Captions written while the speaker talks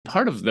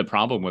part of the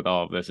problem with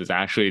all of this is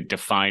actually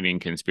defining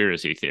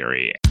conspiracy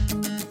theory.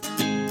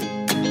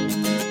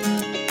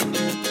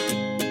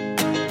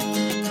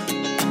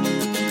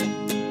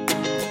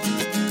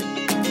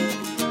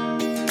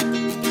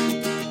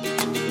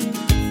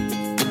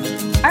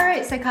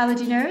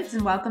 Psychology nerds,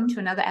 and welcome to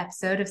another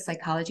episode of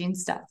Psychology and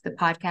Stuff, the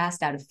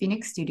podcast out of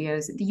Phoenix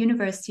Studios at the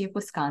University of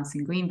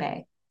Wisconsin, Green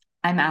Bay.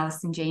 I'm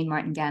Alison Jane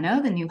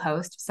Martingano, the new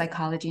host of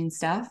Psychology and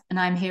Stuff, and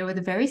I'm here with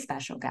a very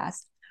special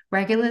guest.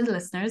 Regular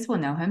listeners will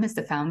know him as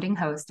the founding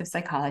host of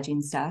Psychology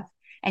and Stuff,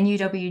 and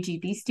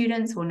UWGB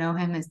students will know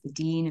him as the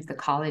Dean of the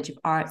College of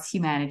Arts,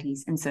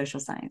 Humanities, and Social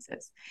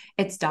Sciences.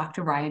 It's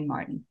Dr. Ryan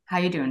Martin. How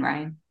you doing,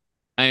 Ryan?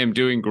 I am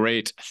doing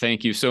great.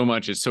 Thank you so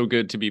much. It's so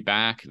good to be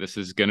back. This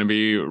is going to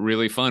be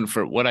really fun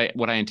for what I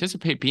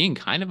anticipate being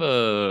kind of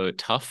a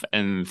tough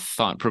and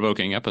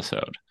thought-provoking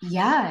episode.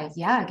 Yeah.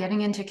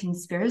 Getting into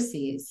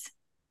conspiracies.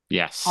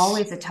 Yes.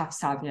 Always a tough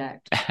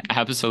subject.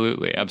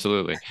 Absolutely.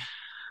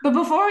 But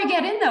before we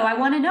get in, though, I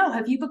want to know,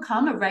 have you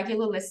become a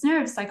regular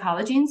listener of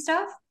Psychology and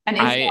Stuff? And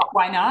if not,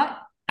 why not?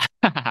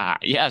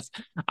 Yes,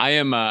 I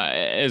am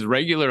as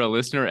regular a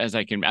listener as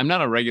I can. I'm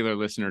not a regular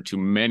listener to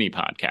many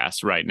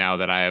podcasts right now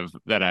that I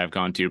have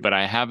gone to, but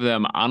I have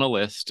them on a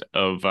list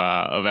of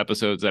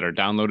episodes that are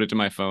downloaded to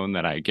my phone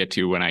that I get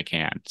to when I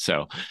can.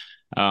 So,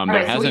 all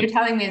right. So what you're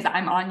telling me is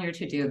I'm on your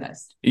to-do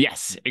list.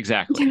 Yes,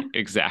 exactly.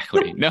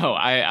 No,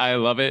 I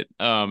love it.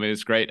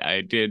 It's great.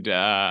 I did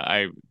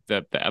the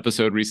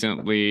episode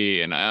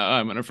recently, and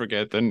I'm gonna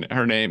forget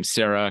her name,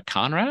 Sarah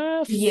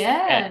Conrath.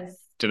 Yes.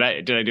 Did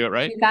I do it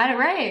right? You got it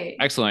right.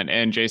 Excellent.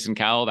 And Jason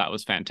Cowell, that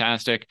was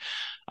fantastic.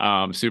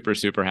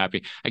 Super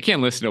happy. I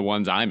can't listen to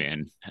ones I'm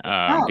in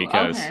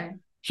because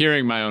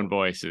hearing my own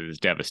voice is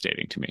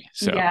devastating to me.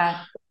 So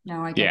yeah,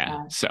 no, I get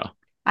that. So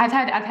I've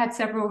had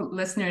several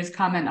listeners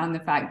comment on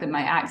the fact that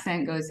my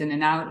accent goes in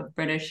and out of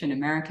British and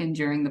American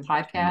during the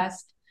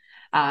podcast.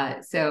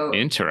 So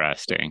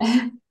interesting.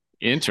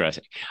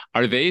 Interesting.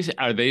 Are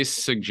they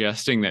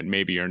suggesting that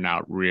maybe you're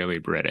not really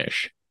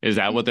British? Is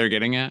that what they're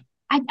getting at?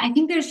 I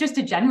think there's just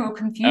a general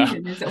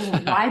confusion as to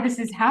why this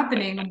is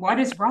happening and what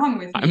is wrong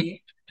with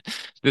me.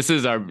 This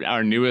is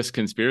our newest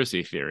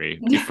conspiracy theory.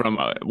 From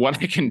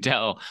what I can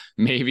tell,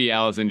 maybe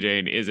Alison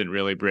Jane isn't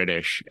really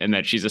British and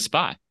that she's a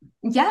spy.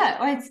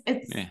 Yeah, well,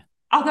 it's. Yeah.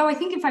 Although I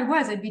think if I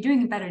was, I'd be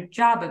doing a better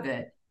job of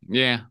it.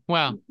 Yeah,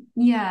 well.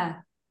 Yeah.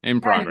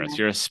 In progress. Anyway.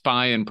 You're a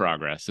spy in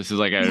progress. This is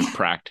like a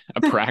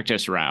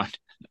practice round.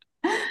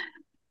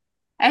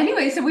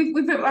 Anyway, so we've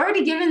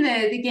already given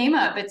the game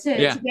up, but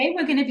today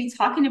we're going to be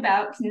talking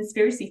about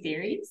conspiracy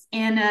theories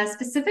and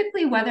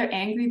specifically whether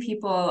angry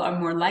people are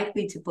more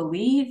likely to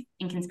believe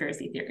in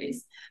conspiracy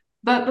theories.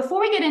 But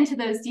before we get into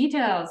those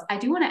details, I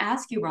do want to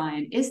ask you,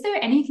 Ryan, is there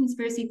any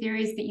conspiracy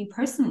theories that you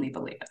personally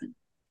believe in?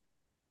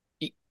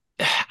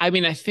 I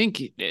mean, I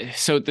think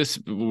so.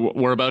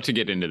 We're about to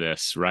get into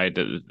this, right?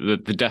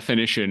 The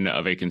definition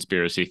of a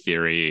conspiracy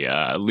theory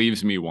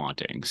leaves me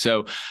wanting.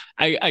 So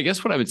I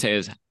guess what I would say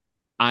is,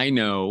 I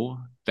know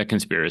that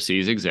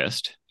conspiracies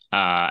exist,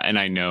 and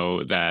I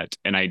know that,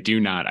 and I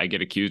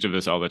get accused of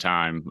this all the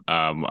time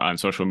on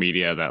social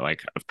media, that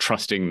like of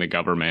trusting the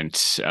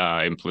government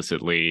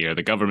implicitly, or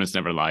the government's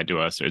never lied to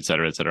us, et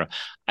cetera, et cetera.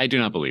 I do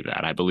not believe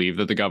that. I believe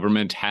that the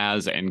government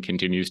has and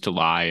continues to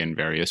lie in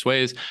various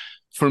ways.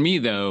 For me,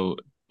 though,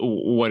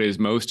 what is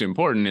most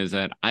important is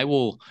that I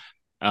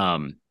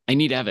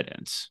need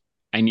evidence.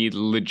 I need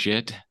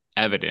legit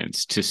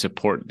evidence to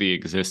support the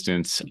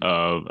existence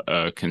of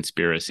a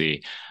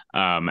conspiracy,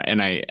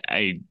 and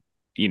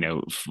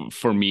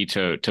for me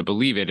to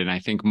believe it. And I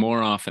think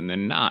more often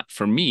than not,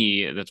 for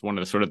me, that's one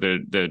of the sort of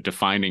the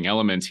defining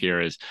elements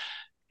here is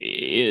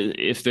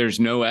if there's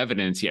no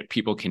evidence yet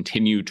people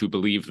continue to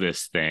believe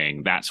this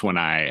thing, that's when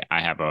I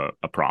have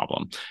a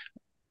problem.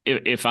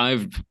 If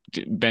I've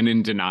been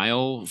in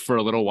denial for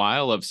a little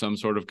while of some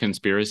sort of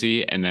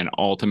conspiracy, and then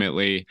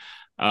ultimately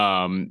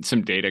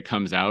some data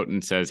comes out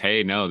and says,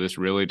 hey, no, this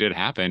really did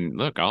happen.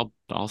 Look,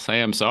 I'll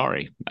say I'm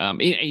sorry.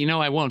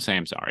 I won't say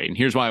I'm sorry. And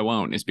here's why I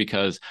won't, is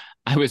because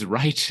I was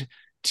right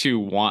to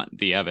want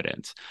the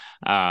evidence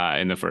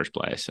in the first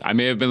place. I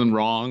may have been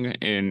wrong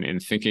in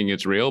thinking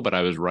it's real, but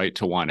I was right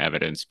to want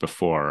evidence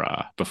before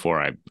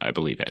I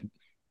believe it.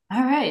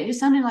 All right. You're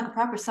sounding like a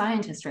proper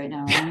scientist right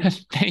now.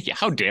 Thank you.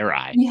 How dare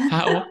I? Yeah.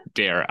 How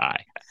dare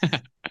I?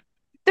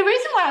 The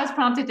reason why I was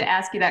prompted to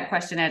ask you that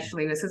question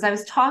actually was because I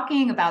was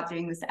talking about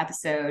doing this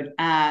episode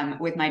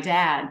with my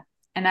dad,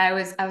 and I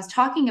was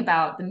talking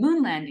about the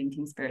moon landing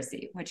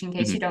conspiracy, which, in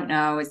case you don't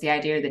know, is the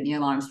idea that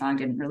Neil Armstrong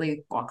didn't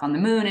really walk on the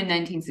moon in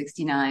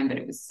 1969, but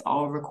it was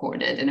all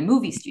recorded in a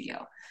movie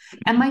studio.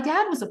 And my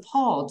dad was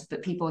appalled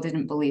that people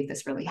didn't believe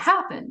this really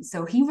happened.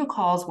 So he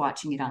recalls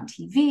watching it on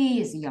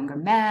TV as a younger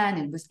man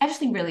and was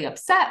actually really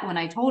upset when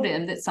I told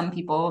him that some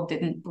people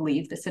didn't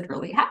believe this had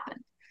really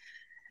happened.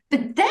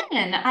 But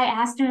then I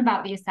asked him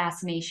about the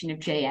assassination of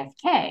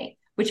JFK,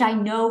 which I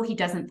know he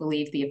doesn't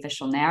believe the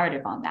official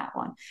narrative on that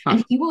one. Huh.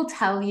 And he will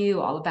tell you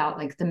all about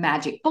like the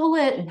magic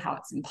bullet and how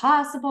it's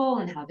impossible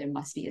and how there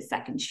must be a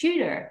second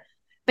shooter.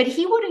 But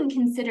he wouldn't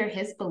consider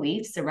his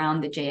beliefs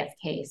around the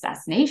JFK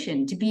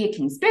assassination to be a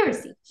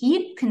conspiracy.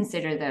 He'd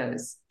consider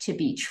those to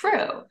be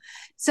true.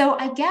 So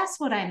I guess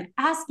what I'm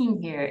asking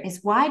here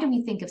is, why do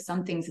we think of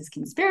some things as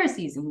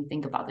conspiracies and we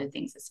think of other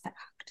things as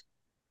fact?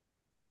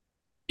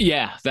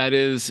 Yeah, that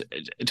is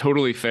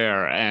totally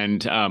fair.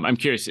 And I'm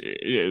curious,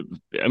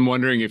 I'm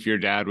wondering if your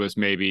dad was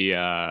maybe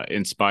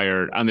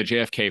inspired on the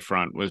JFK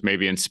front, was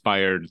maybe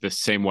inspired the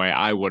same way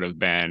I would have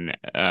been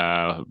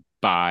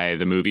by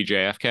the movie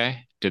JFK.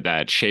 Did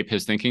that shape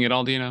his thinking at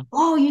all? Do you know?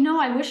 Oh,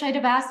 I wish I'd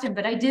have asked him,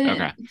 but I didn't.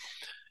 Okay.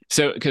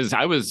 So, because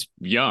I was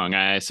young,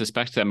 I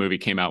suspect that movie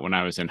came out when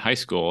I was in high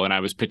school, and I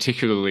was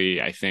particularly,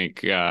 I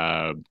think,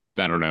 I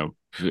don't know,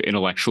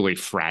 intellectually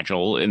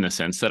fragile in the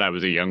sense that I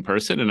was a young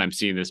person, and I'm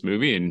seeing this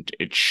movie, and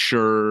it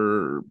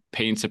sure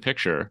paints a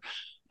picture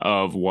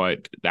of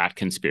what that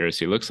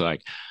conspiracy looks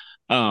like.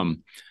 I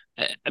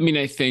mean,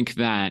 I think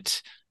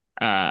that,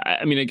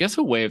 I guess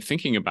a way of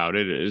thinking about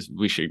it is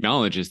we should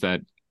acknowledge is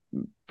that,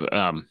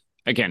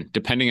 again,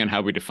 depending on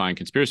how we define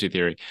conspiracy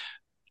theory,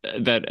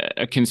 that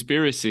a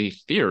conspiracy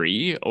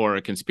theory or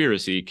a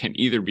conspiracy can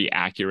either be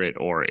accurate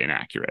or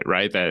inaccurate,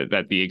 right?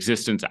 That the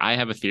existence, I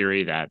have a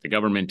theory that the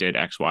government did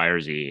X, Y,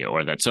 or Z,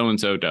 or that so and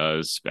so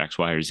does X,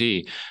 Y, or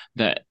Z.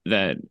 That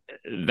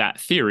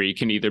theory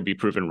can either be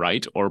proven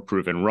right or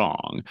proven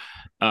wrong.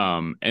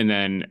 And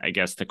then I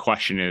guess the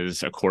question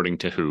is, according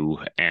to who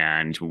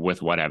and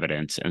with what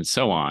evidence and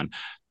so on.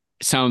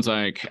 Sounds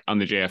like on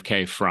the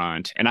JFK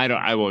front, and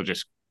I will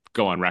just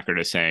go on record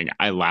as saying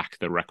I lack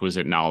the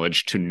requisite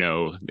knowledge to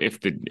know if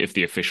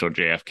the official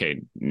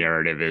JFK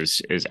narrative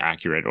is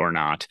accurate or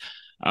not.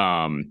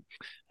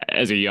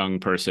 As a young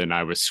person,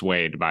 I was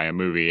swayed by a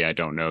movie. I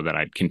don't know that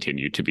I'd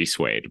continue to be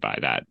swayed by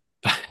that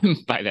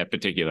by that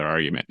particular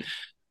argument.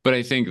 But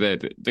I think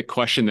that the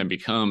question then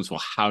becomes,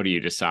 well, how do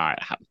you decide?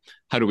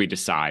 How do we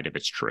decide if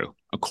it's true?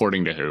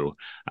 According to who,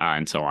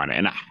 and so on.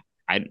 And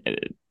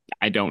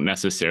I don't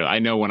necessarily. I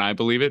know when I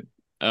believe it,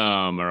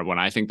 or when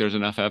I think there's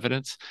enough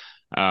evidence.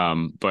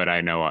 But I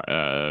know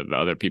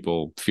other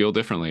people feel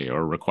differently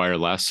or require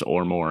less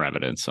or more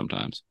evidence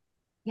sometimes.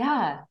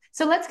 Yeah.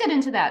 So let's get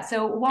into that.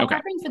 So while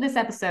preparing for this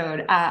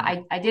episode,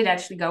 I did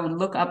actually go and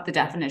look up the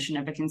definition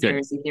of a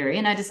conspiracy theory,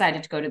 and I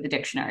decided to go to the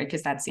dictionary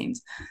because that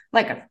seems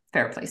like a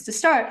fair place to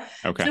start.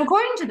 Okay. So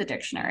according to the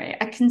dictionary,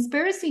 a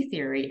conspiracy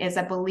theory is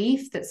a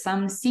belief that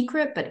some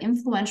secret but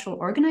influential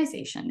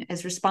organization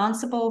is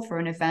responsible for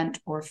an event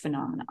or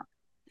phenomenon.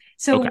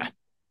 So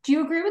do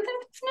you agree with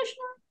that definition?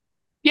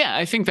 Yeah,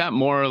 I think that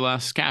more or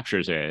less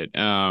captures it.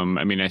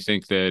 I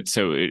think that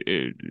so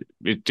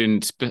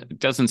it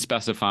doesn't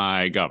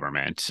specify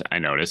government. I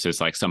notice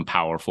it's like some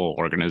powerful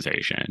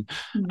organization.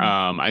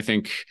 Mm-hmm. I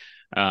think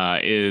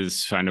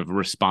is kind of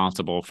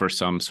responsible for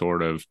some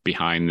sort of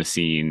behind the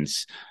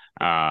scenes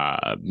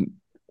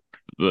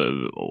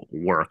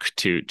work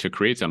to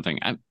create something.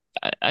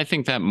 I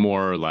think that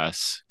more or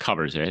less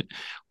covers it.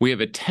 We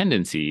have a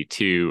tendency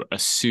to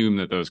assume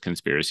that those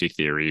conspiracy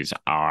theories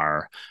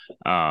are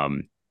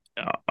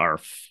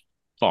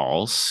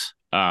false,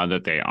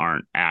 that they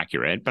aren't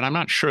accurate, but I'm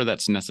not sure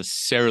that's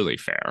necessarily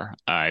fair.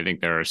 I think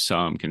there are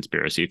some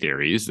conspiracy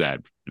theories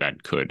that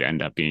could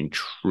end up being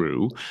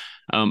true.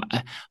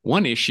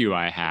 One issue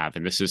I have,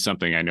 and this is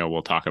something I know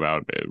we'll talk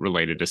about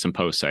related to some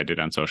posts I did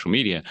on social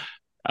media.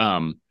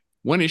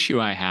 One issue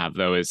I have,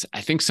 though, is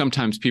I think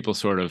sometimes people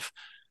sort of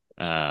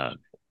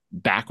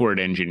backward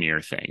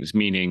engineer things,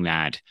 meaning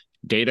that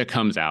data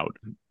comes out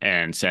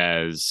and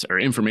says, or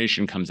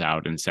information comes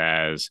out and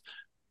says,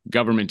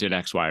 government did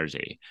X, Y, or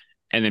Z.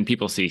 And then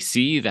people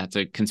see, that's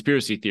a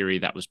conspiracy theory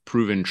that was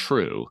proven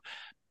true.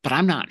 But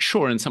I'm not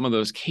sure in some of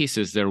those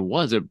cases, there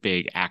was a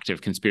big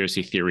active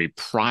conspiracy theory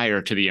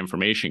prior to the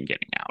information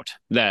getting out.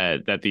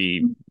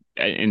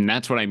 And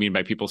that's what I mean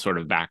by people sort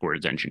of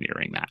backwards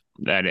engineering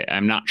that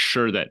I'm not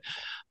sure that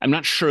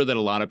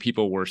a lot of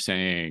people were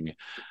saying,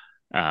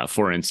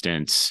 for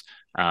instance,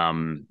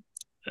 the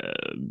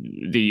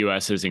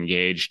U.S. is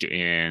engaged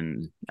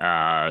in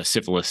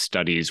syphilis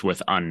studies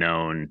with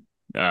unknown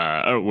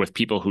or with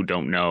people who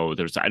don't know.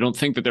 I don't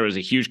think that there was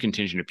a huge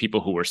contingent of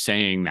people who were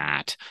saying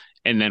that.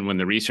 And then when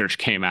the research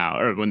came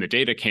out, or when the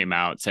data came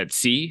out, said,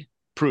 see,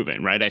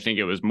 proven, right? I think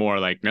it was more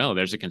like, no,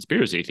 there's a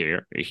conspiracy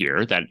theory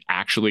here that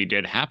actually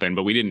did happen,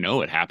 but we didn't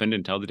know it happened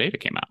until the data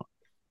came out.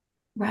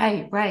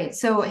 Right.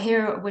 So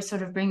here we're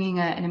sort of bringing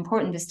an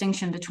important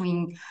distinction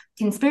between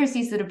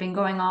conspiracies that have been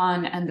going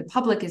on and the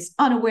public is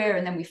unaware,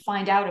 and then we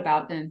find out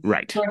about them.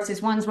 Right.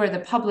 Versus ones where the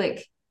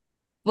public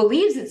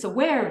believes it's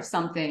aware of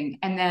something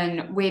and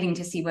then waiting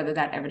to see whether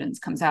that evidence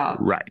comes out.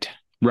 Right.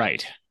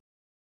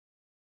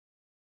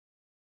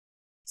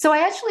 So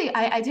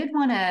I did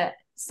want to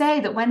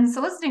say that when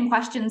soliciting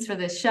questions for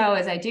this show,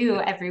 as I do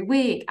every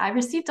week, I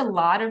received a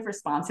lot of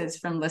responses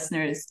from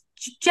listeners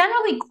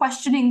generally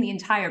questioning the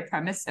entire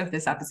premise of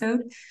this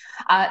episode.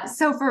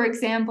 So, for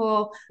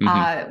example,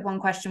 one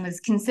question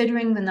was,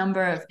 considering the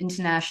number of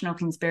international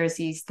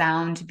conspiracies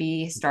found to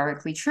be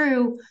historically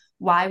true,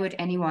 why would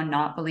anyone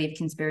not believe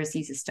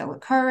conspiracies is still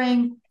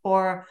occurring?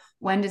 Or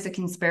when does a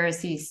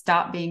conspiracy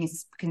stop being a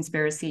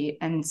conspiracy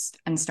and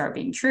start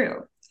being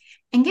true?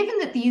 And given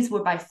that these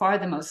were by far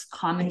the most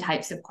common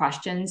types of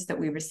questions that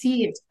we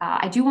received,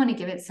 I do want to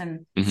give it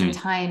some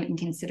time and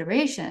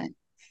consideration.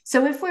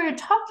 So if we're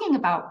talking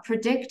about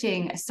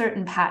predicting a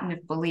certain pattern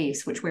of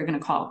beliefs, which we're going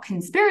to call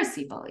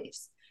conspiracy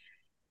beliefs,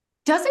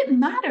 does it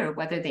matter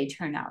whether they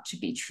turn out to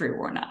be true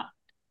or not?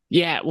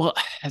 Yeah, well,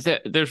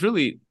 there's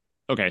really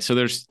so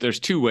there's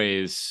two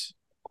ways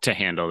to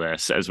handle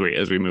this as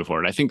we move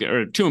forward. I think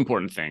there are two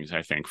important things,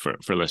 I think, for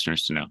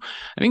listeners to know.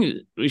 I think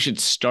we should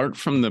start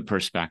from the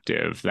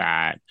perspective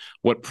that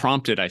what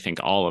prompted, I think,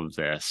 all of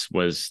this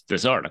was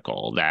this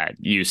article that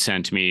you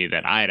sent me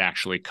that I had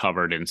actually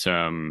covered in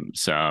some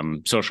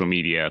social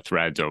media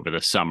threads over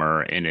the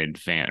summer in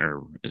advance,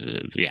 or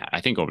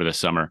I think over the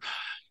summer.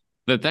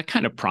 That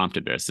kind of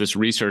prompted this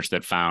research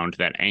that found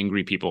that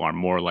angry people are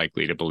more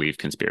likely to believe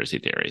conspiracy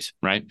theories,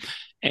 right?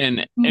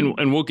 And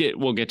we'll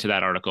get to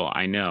that article,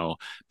 I know,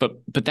 but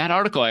that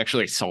article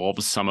actually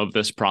solves some of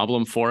this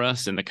problem for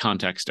us in the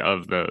context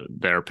of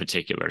their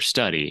particular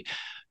study.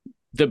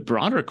 The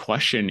broader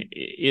question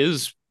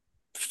is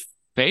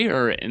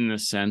fair in the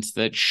sense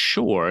that,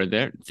 sure,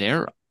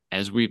 there,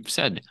 as we've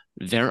said,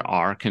 there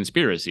are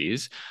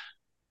conspiracies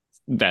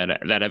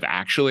that have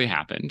actually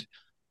happened.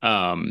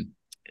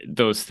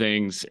 Those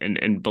things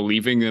and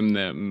believing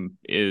them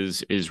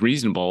is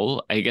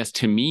reasonable. I guess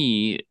to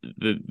me,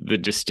 the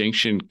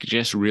distinction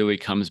just really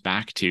comes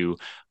back to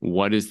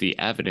what is the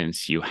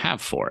evidence you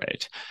have for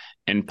it.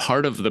 And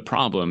part of the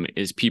problem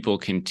is part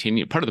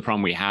of the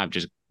problem we have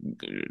just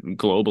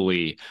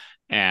globally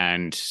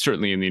and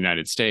certainly in the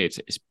United States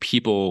is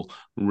people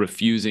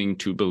refusing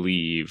to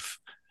believe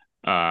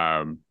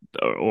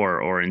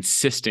or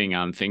insisting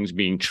on things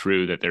being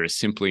true that there is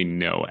simply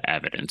no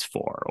evidence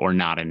for or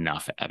not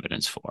enough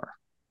evidence for.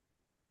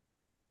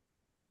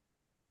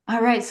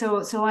 All right,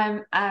 so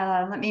I'm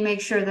let me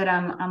make sure that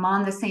I'm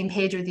on the same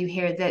page with you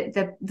here.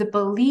 That the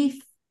belief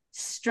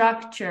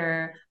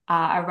structure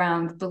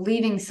around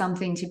believing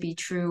something to be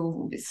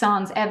true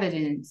sans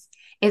evidence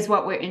is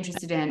what we're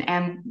interested in,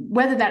 and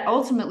whether that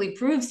ultimately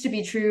proves to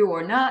be true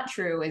or not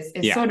true is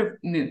sort of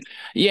moot.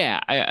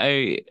 Yeah,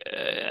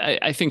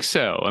 I think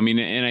so. I mean,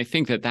 and I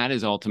think that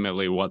is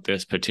ultimately what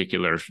this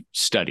particular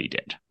study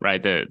did,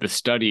 right? The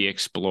study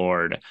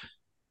explored.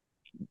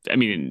 I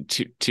mean,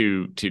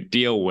 to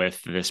deal with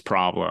this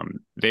problem,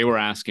 they were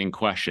asking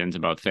questions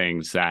about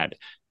things that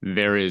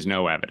there is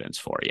no evidence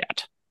for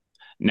yet.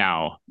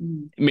 Now,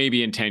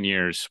 maybe in 10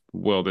 years,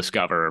 we'll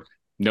discover,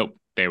 nope,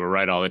 they were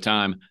right all the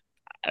time.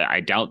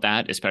 I doubt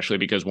that, especially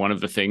because one of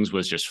the things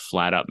was just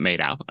flat out made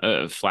up.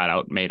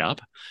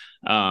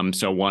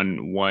 So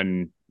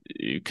one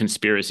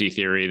conspiracy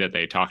theory that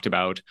they talked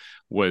about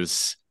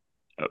was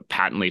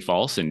patently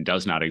false and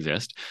does not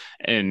exist,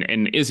 and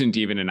isn't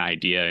even an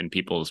idea in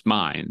people's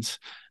minds.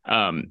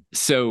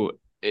 So,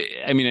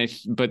 I mean,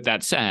 but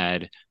that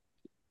said,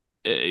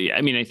 I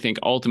mean, I think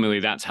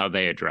ultimately that's how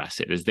they address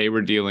it, is they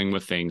were dealing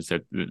with things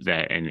that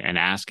and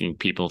asking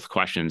people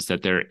questions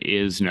that there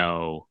is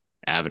no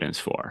evidence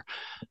for.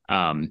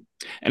 And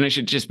I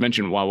should just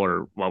mention while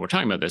we're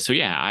talking about this. So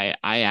yeah,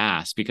 I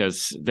asked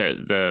because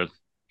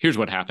here's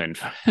what happened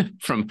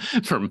from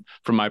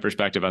my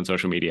perspective on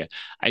social media.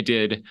 I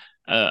did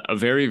a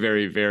very,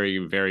 very, very,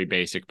 very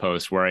basic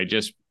post where I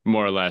just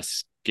more or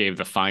less gave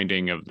the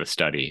finding of the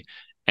study.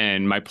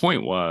 And my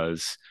point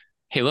was,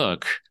 hey,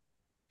 look,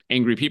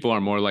 angry people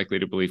are more likely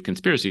to believe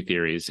conspiracy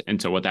theories.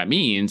 And so what that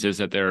means is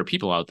that there are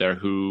people out there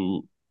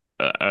who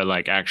are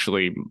like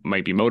actually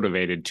might be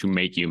motivated to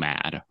make you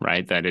mad,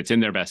 right? That it's in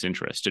their best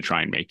interest to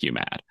try and make you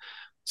mad.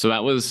 So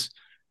that was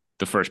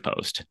the first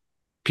post.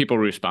 People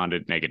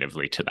responded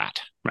negatively to that,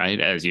 right?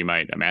 As you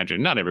might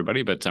imagine, not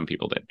everybody, but some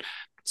people did.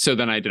 So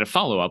then I did a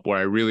follow-up where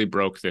I really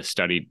broke this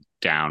study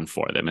down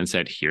for them and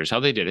said, here's how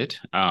they did it,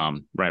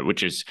 right?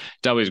 Which is,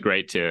 it's always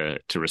great to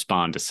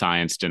respond to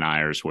science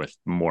deniers with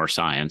more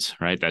science,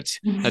 right? That's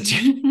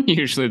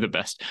usually the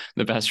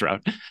best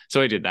route.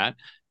 So I did that.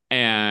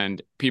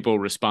 And people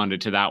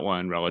responded to that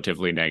one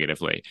relatively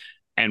negatively.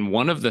 And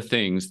one of the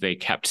things they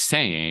kept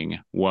saying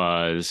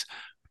was,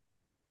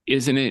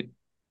 isn't it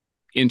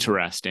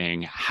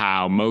interesting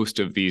how most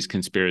of these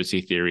conspiracy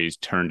theories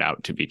turned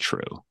out to be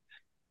true?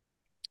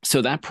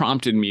 So that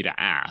prompted me to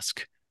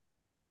ask,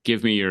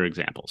 give me your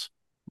examples.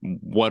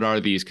 What are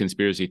these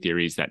conspiracy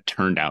theories that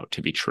turned out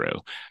to be true?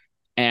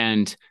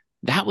 And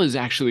that was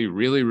actually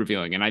really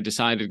revealing. And I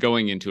decided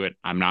going into it,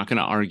 I'm not going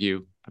to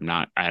argue. I'm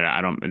not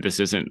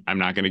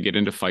going to get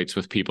into fights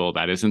with people.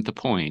 That isn't the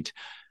point.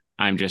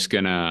 I'm just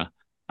going to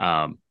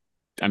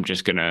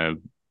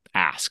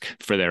ask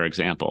for their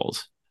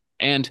examples.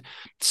 And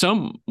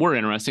some were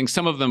interesting.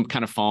 Some of them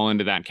kind of fall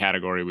into that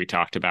category we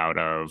talked about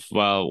of,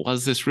 well,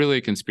 was this really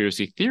a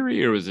conspiracy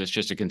theory or was this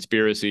just a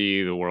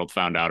conspiracy? The world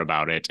found out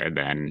about it. And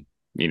then,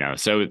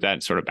 so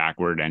that sort of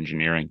backward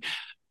engineering.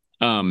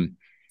 So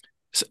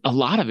a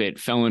lot of it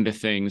fell into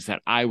things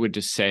that I would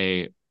just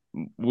say,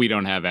 we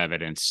don't have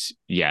evidence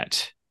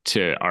yet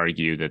to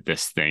argue that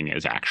this thing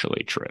is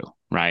actually true,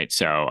 right?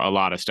 So a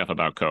lot of stuff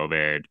about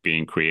COVID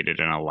being created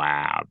in a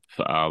lab,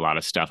 a lot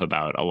of stuff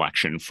about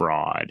election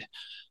fraud,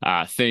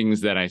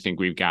 things that I think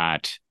we've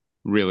got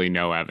really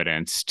no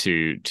evidence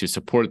to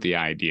support the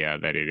idea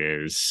that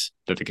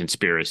the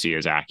conspiracy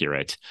is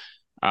accurate.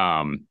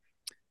 But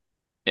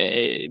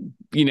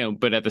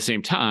at the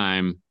same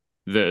time,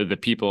 the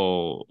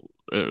people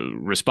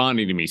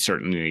responding to me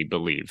certainly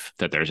believe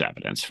that there's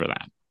evidence for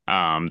that.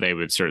 They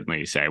would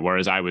certainly say,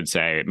 whereas I would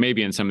say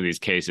maybe in some of these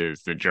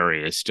cases, the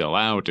jury is still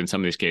out. In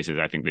some of these cases,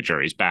 I think the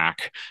jury's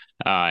back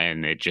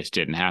and it just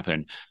didn't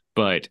happen.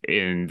 But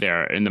in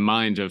the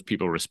minds of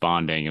people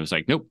responding, it was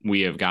like, nope,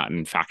 we have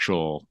gotten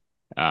factual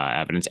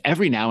evidence.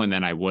 Every now and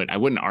then I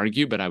wouldn't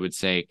argue, but I would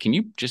say, can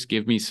you just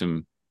give me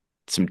some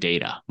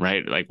data,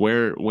 right? Like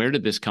where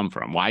did this come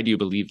from? Why do you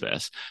believe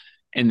this?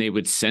 And they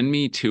would send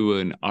me to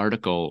an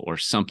article or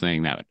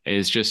something that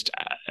is just,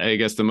 I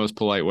guess the most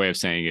polite way of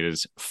saying it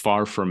is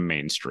far from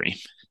mainstream.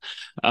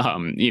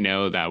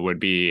 That would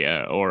be,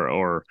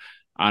 or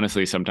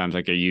honestly, sometimes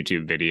like a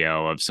YouTube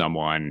video of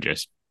someone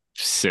just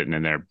sitting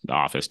in their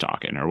office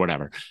talking or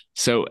whatever.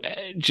 So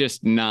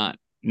just not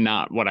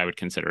what I would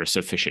consider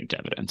sufficient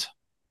evidence.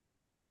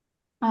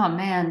 Oh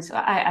man, so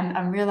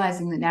I'm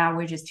realizing that now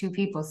we're just two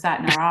people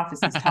sat in our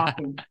offices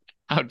talking.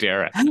 How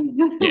dare I?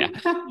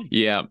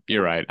 Yeah,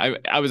 you're right.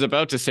 I was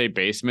about to say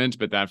basement,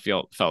 but that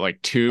felt like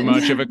too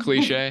much of a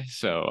cliche.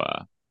 So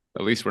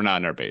at least we're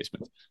not in our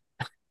basement.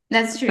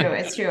 That's true.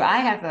 It's true. I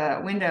have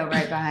a window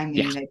right behind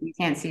me Yeah. that you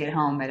can't see at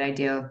home, but I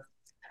do.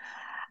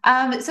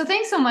 So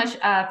thanks so much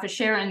for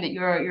sharing that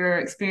your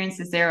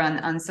experiences there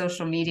on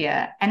social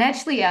media. And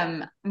actually,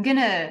 I'm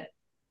gonna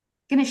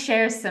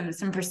share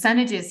some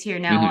percentages here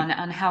now Mm-hmm.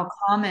 on how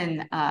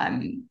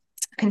common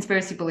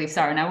conspiracy beliefs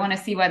are, and I want to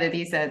see whether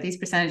these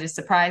percentages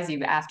surprise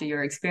you after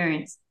your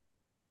experience.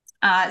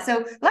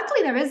 So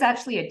luckily, there is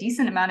actually a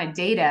decent amount of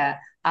data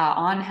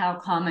on how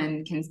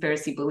common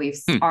conspiracy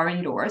beliefs are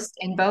endorsed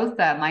in both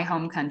my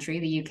home country,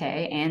 the UK,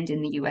 and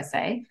in the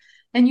USA.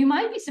 And you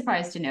might be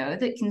surprised to know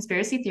that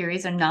conspiracy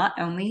theories are not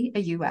only a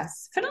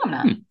US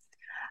phenomenon.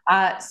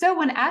 So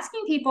when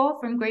asking people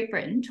from Great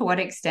Britain to what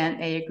extent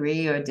they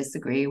agree or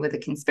disagree with a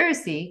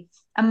conspiracy,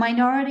 a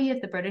minority of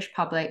the British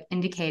public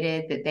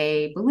indicated that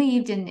they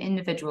believed in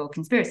individual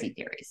conspiracy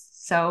theories.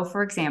 So,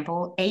 for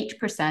example,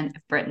 8%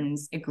 of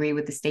Britons agree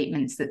with the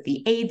statements that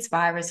the AIDS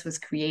virus was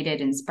created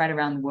and spread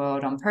around the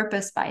world on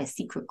purpose by a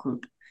secret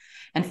group.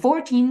 And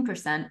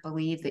 14%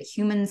 believe that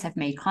humans have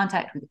made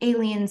contact with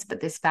aliens,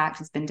 but this fact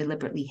has been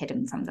deliberately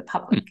hidden from the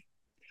public.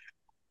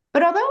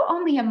 But although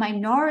only a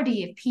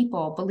minority of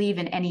people believe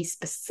in any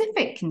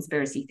specific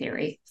conspiracy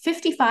theory,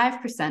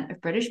 55% of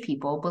British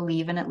people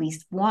believe in at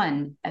least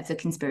one of the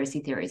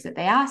conspiracy theories that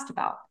they asked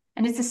about.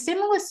 And it's a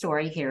similar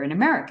story here in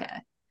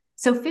America.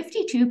 So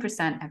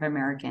 52% of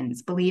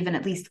Americans believe in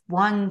at least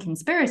one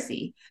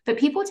conspiracy, but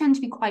people tend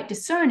to be quite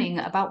discerning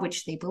about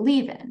which they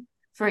believe in.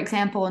 For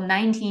example,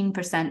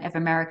 19% of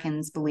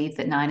Americans believe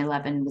that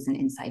 9/11 was an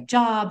inside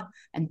job,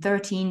 and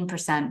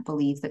 13%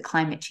 believe that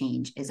climate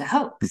change is a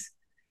hoax.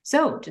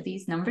 So, do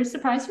these numbers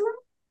surprise you?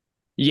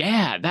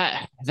 Yeah,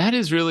 that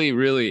is really,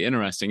 really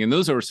interesting. And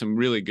those are some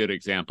really good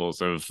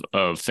examples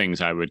of things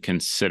I would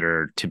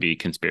consider to be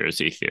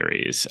conspiracy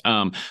theories.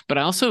 But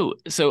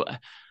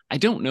I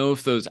don't know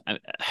if those,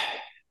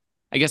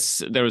 I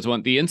guess there was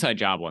the inside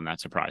job one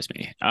that surprised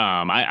me.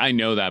 I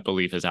know that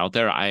belief is out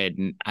there. I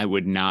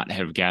would not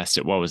have guessed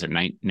it. What was it?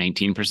 19%?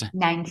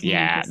 19%.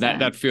 Yeah,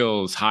 that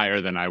feels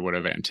higher than I would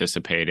have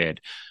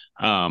anticipated.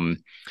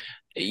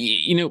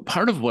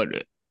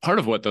 Part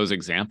of what those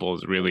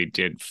examples really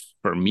did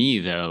for me,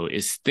 though,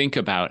 is think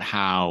about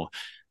how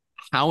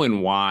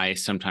and why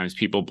sometimes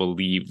people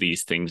believe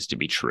these things to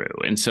be true.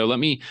 And so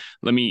I'm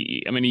going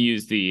to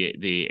use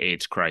the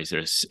AIDS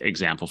crisis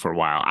example for a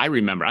while.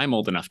 I'm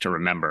old enough to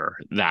remember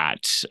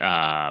that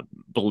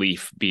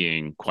belief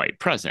being quite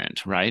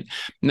present, right?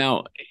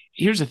 Now,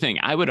 here's the thing.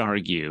 I would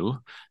argue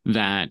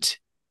that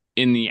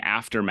in the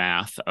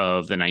aftermath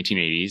of the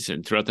 1980s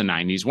and throughout the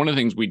 90s, one of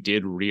the things we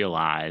did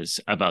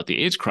realize about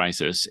the AIDS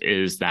crisis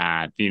is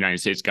that the United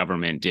States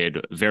government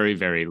did very,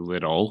 very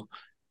little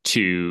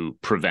to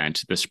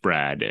prevent the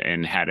spread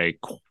and had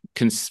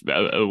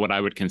what I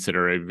would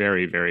consider a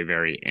very, very,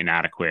 very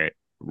inadequate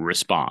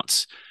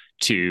response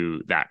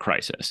to that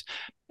crisis.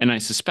 And I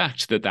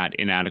suspect that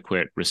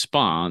inadequate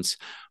response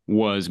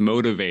was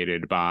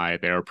motivated by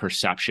their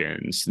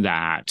perceptions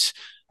that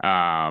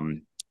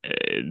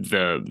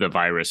the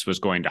virus was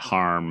going to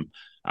harm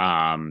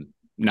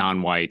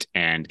non-white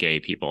and gay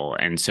people,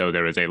 and so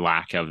there was a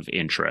lack of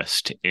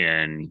interest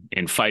in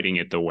fighting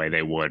it the way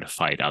they would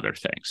fight other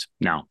things.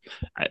 Now,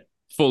 I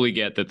fully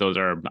get that those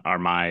are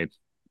my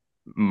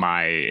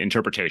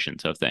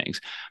interpretations of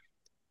things.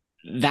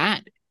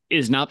 That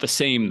is not the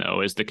same,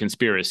 though, as the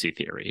conspiracy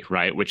theory,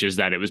 right? Which is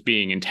that it was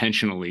being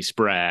intentionally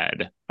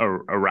spread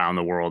around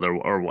the world,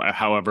 or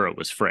however it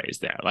was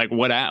phrased there. Like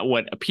what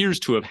appears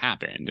to have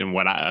happened, and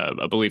what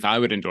a belief I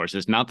would endorse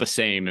is not the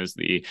same as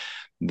the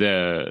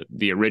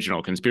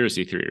original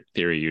conspiracy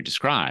theory you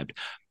described.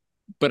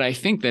 But I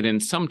think that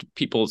in some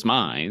people's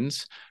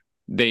minds,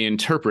 they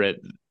interpret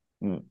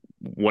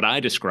what I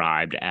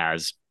described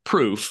as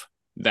proof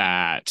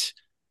that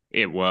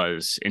it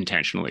was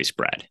intentionally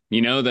spread.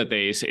 That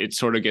it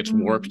sort of gets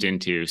warped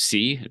into,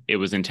 see, it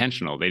was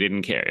intentional. They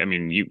didn't care. I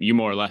mean, you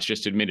more or less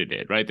just admitted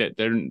it, right? That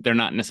they're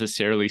not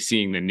necessarily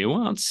seeing the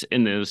nuance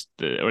in those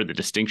or the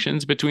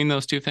distinctions between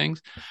those two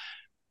things.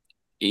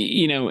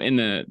 In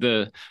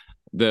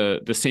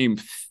the same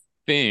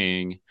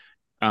thing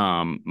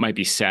might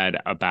be said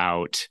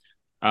about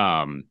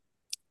COVID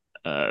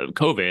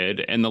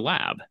and the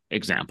lab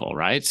example,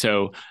 right?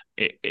 So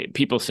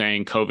people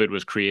saying COVID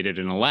was created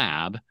in a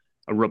lab,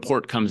 a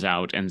report comes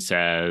out and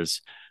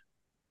says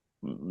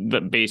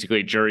that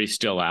basically jury's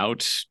still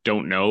out,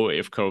 don't know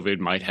if COVID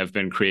might have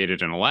been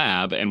created in a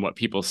lab. And what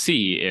people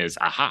see is,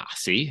 aha,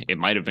 see, it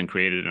might have been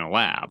created in a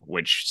lab,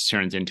 which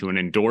turns into an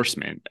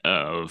endorsement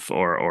of,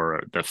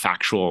 or the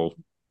factual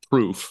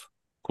proof,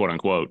 quote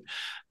unquote,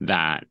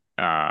 that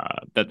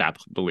that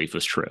belief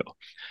was true.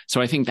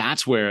 So I think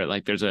that's where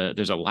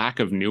there's a lack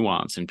of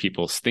nuance in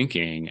people's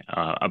thinking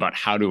about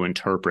how to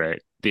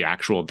interpret the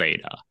actual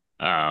data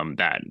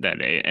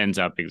that ends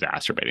up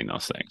exacerbating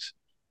those things.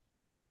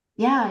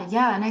 Yeah,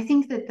 yeah. And I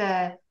think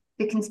that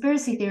the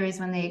conspiracy theories,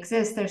 when they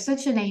exist, they're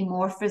such an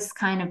amorphous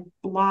kind of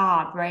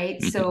blob, right?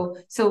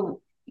 Mm-hmm.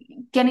 So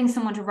getting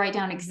someone to write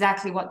down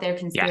exactly what their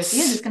conspiracy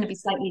is going to be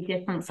slightly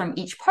different from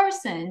each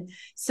person.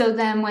 So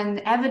then when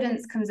the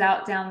evidence comes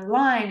out down the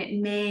line,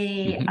 it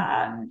may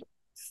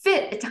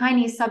fit a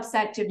tiny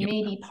subset of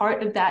maybe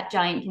part of that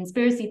giant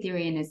conspiracy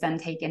theory and is then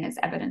taken as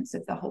evidence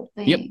of the whole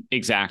thing. Yep,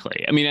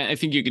 exactly. I mean, I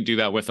think you could do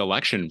that with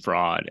election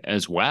fraud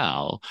as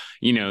well,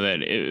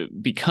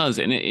 because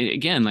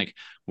again,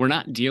 we're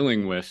not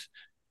dealing with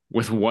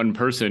one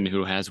person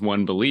who has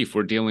one belief.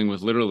 We're dealing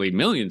with literally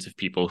millions of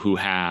people who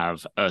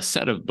have a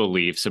set of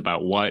beliefs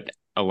about what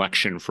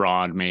election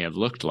fraud may have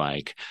looked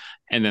like.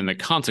 And then the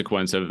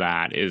consequence of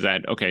that is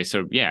that, okay,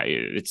 so yeah,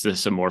 it's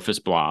this amorphous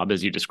blob,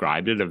 as you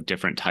described it, of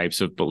different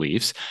types of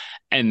beliefs.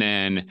 And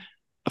then,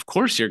 of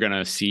course, you're going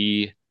to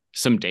see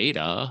some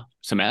data,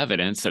 some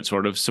evidence that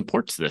sort of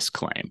supports this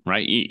claim,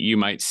 right? You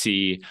might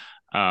see,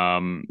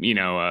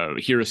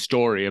 hear a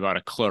story about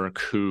a clerk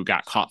who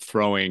got caught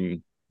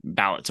throwing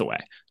ballots away.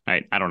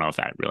 Right? I don't know if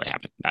that really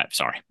happened. I'm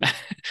sorry.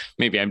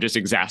 Maybe I'm just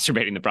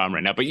exacerbating the problem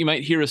right now, but you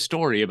might hear a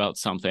story about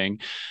something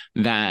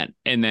and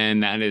then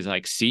that is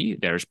see,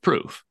 there's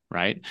proof,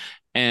 right?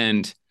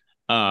 And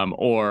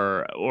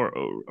or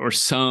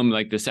some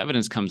this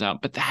evidence comes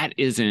out, but that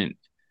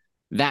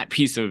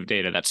piece of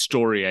data, that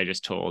story I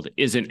just told,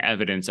 isn't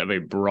evidence of a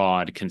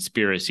broad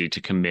conspiracy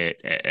to commit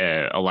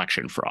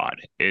election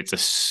fraud.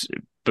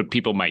 But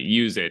people might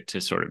use it to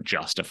sort of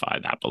justify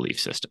that belief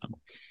system.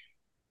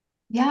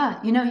 Yeah,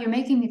 you're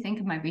making me think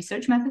of my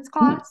research methods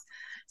class.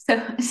 So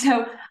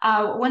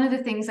one of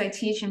the things I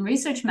teach in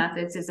research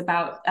methods is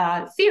about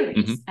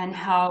theories and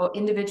how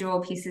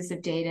individual pieces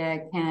of data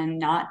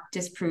cannot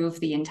disprove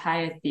the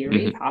entire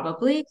theory,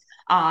 probably.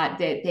 That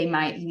they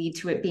might lead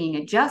to it being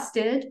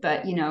adjusted,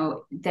 but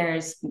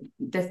there's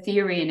the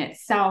theory in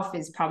itself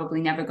is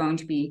probably never going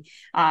to be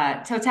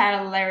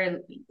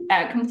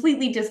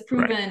completely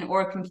disproven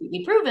or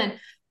completely proven.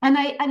 And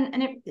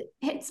it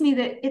hits me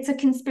that it's a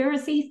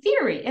conspiracy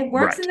theory. It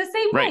works in the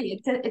same way.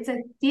 It's a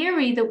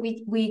theory that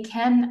we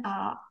can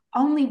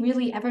only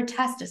really ever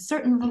test a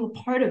certain little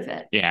part of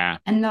it. Yeah.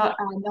 And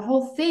the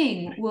whole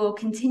thing will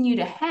continue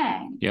to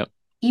hang. Yep.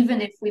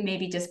 Even if we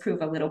maybe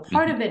disprove a little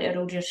part of it,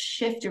 it'll just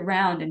shift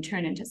around and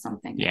turn into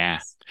something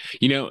else.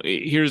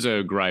 Here's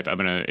a gripe.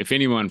 If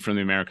anyone from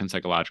the American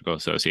Psychological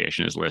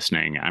Association is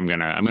listening, I'm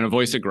gonna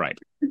voice a gripe.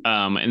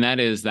 And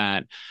that is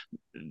that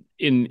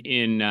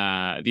in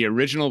the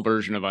original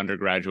version of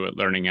undergraduate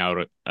learning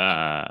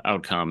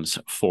outcomes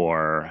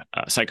for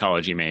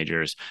psychology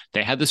majors,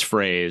 they had this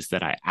phrase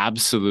that I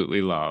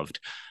absolutely loved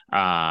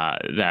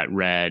that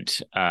read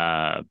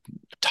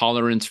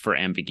tolerance for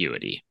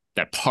ambiguity.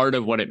 That part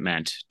of what it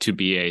meant to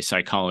be a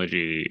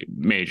psychology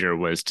major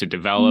was to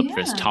develop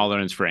this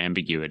tolerance for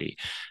ambiguity.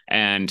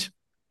 And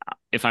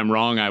if I'm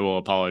wrong, I will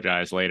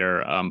apologize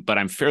later. But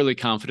I'm fairly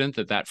confident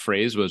that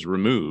phrase was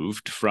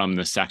removed from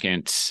the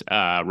second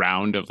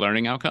round of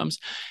learning outcomes.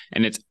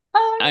 And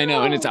I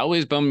know, and it's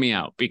always bummed me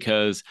out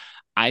because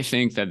I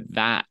think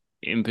that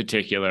in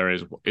particular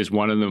is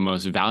one of the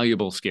most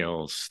valuable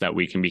skills that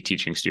we can be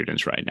teaching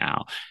students right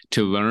now,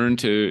 to learn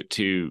to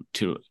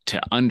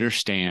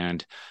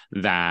understand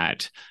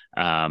that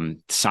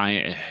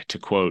science, to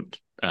quote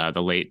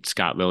the late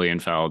Scott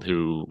Lilienfeld,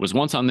 who was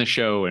once on this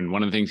show, and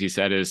one of the things he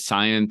said is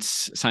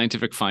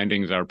scientific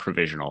findings are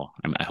provisional.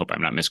 I hope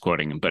I'm not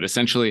misquoting him, but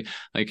essentially,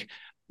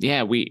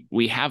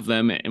 we have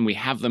them, and we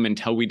have them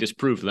until we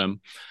disprove them,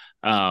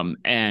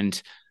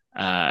 and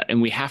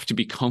we have to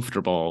be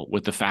comfortable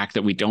with the fact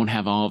that we don't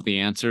have all of the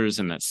answers,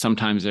 and that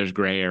sometimes there's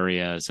gray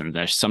areas,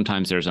 and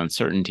sometimes there's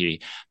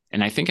uncertainty.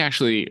 And I think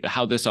actually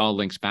how this all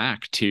links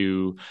back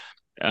to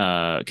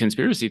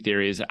conspiracy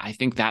theories, I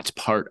think that's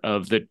part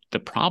of the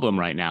problem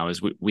right now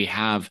is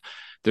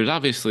there's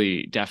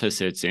obviously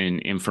deficits in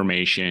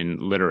information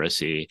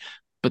literacy,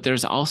 but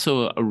there's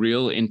also a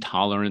real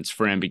intolerance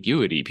for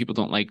ambiguity. People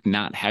don't like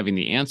not having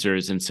the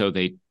answers, and so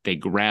they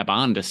grab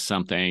onto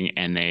something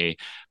and they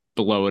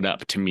blow it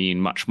up to mean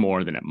much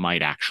more than it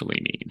might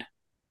actually mean.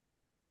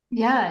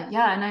 Yeah,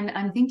 yeah, and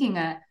I'm thinking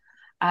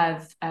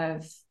of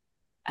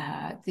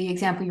the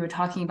example you were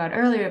talking about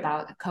earlier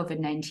about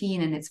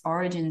COVID-19 and its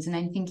origins. And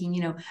I'm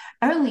thinking,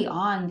 early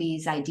on,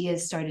 these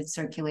ideas started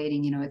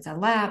circulating, it's a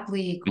lab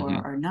leak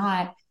Mm-hmm. or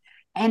not.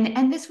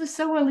 And this was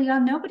so early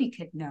on, nobody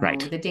could know. Right.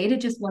 The data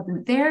just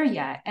wasn't there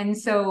yet. And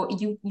so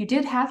you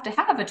did have to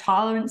have a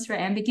tolerance for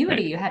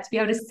ambiguity. Right. You had to be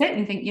able to sit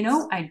and think,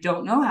 I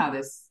don't know how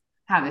this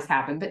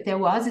happened. But there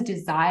was a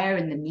desire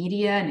in the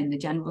media and in the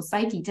general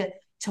psyche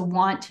to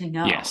want to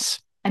know Yes.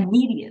 Yep.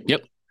 immediately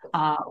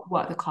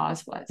what the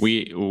cause was.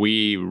 We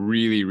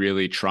really,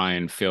 really try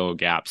and fill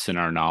gaps in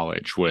our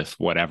knowledge with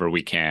whatever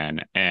we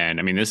can. And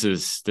I mean, this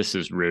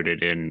is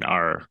rooted in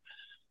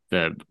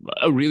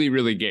a really,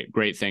 really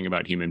great thing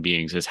about human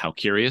beings is how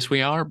curious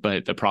we are.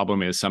 But the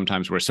problem is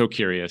sometimes we're so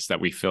curious that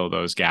we fill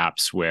those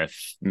gaps with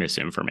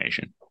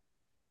misinformation.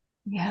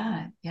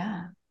 Yeah,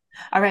 yeah.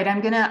 All right,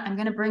 I'm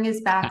gonna bring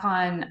us back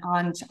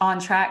on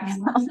track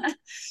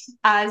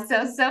now.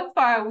 So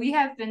far we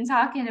have been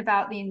talking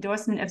about the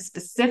endorsement of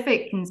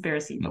specific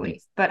conspiracy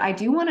beliefs, but I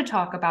do want to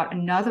talk about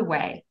another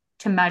way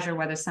to measure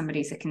whether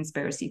somebody's a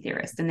conspiracy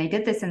theorist, and they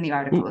did this in the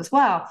article as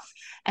well,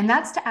 and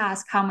that's to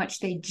ask how much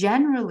they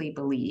generally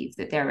believe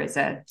that there is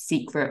a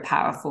secret,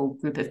 powerful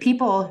group of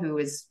people who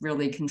is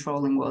really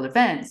controlling world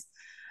events.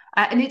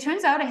 And it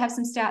turns out I have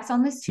some stats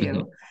on this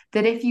too,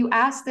 that if you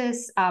ask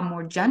this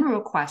more general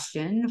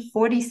question,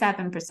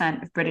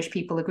 47% of British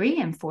people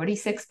agree and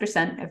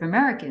 46% of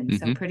Americans,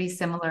 so pretty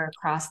similar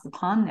across the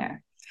pond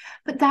there.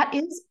 But that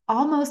is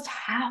almost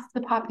half the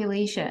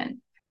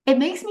population. It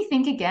makes me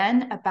think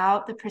again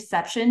about the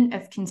perception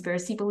of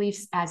conspiracy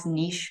beliefs as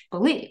niche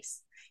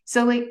beliefs.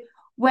 So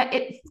what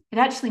it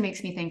actually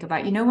makes me think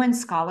about, when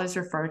scholars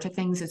refer to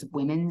things as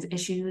women's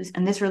issues,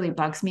 and this really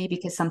bugs me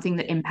because something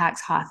that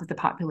impacts half of the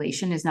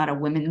population is not a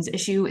women's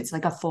issue. It's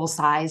like a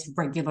full-size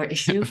regular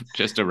issue.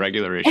 Just a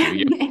regular issue.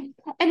 Yep.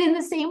 And in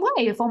the same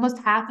way, if almost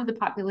half of the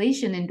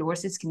population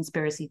endorses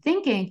conspiracy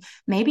thinking,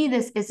 maybe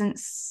this isn't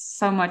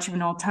so much of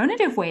an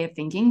alternative way of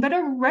thinking, but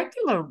a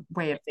regular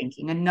way of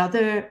thinking,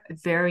 another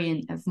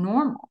variant of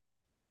normal.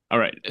 All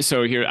right.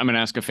 So here, I'm going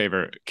to ask a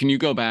favor. Can you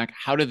go back?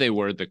 How did they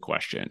word the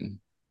question?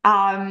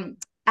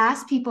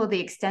 Ask people the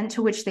extent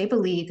to which they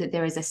believe that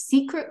there is a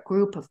secret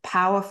group of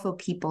powerful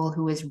people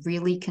who is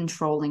really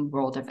controlling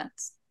world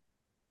events.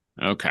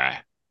 Okay.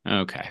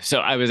 So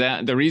I was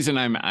at the reason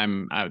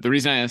the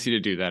reason I asked you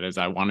to do that is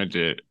I wanted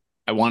to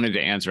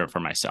answer it for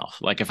myself.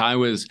 Like if I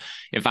was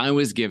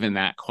given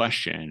that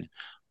question,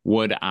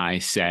 would I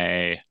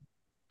say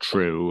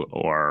true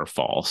or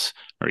false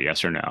or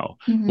yes or no?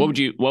 What would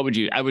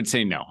you I would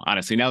say no.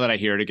 Honestly, now that I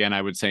hear it again,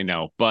 I would say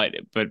no, but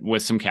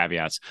with some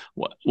caveats.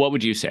 What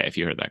would you say if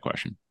you heard that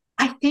question?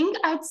 I think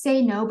I'd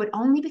say no, but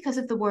only because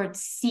of the word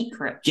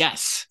secret.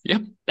 Yes.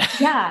 Yep.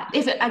 Yeah.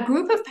 If a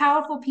group of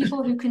powerful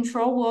people who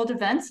control world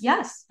events,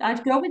 yes,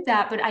 I'd go with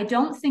that. But I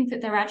don't think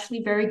that they're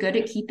actually very good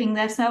at keeping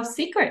themselves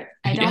secret.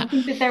 I don't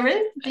think that there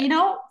is,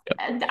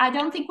 I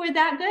don't think we're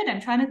that good.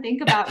 I'm trying to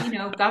think about,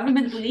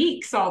 government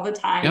leaks all the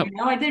time.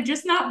 They're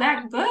just not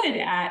that good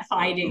at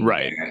hiding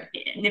their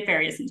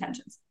nefarious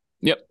intentions.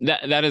 Yep,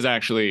 that is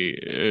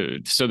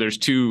actually so. There's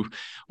two.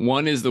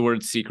 One is the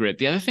word secret.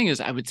 The other thing is,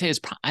 I would say,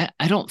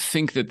 I don't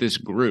think that this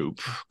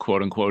group,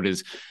 quote unquote,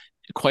 is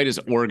quite as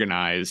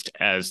organized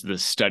as the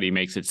study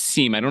makes it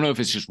seem. I don't know if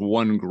it's just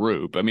one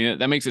group. I mean,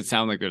 that makes it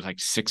sound like there's like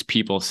 6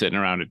 people sitting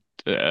around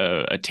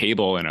a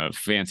table in a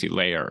fancy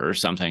lair or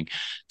something.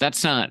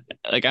 That's not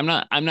like I'm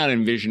not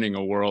envisioning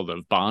a world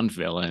of Bond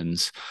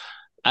villains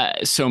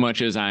so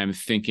much as I'm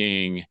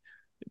thinking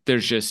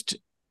there's just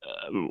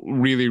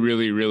really,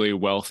 really, really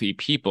wealthy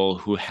people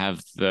who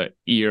have the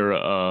ear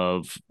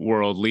of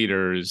world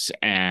leaders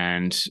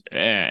and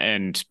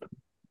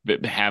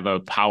have a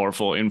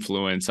powerful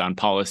influence on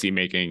policy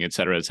making, et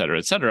cetera, et cetera,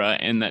 et cetera.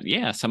 And that,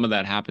 yeah, some of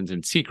that happens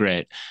in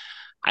secret.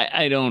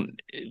 I don't,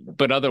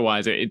 but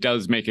otherwise it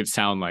does make it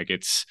sound like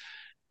it's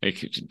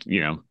like,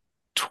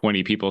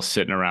 20 people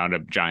sitting around a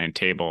giant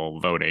table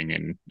voting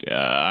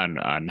and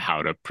on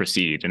how to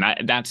proceed, and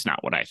that's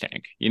not what I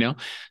think.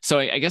 So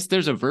I guess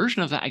there's a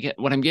version of that.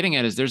 What I'm getting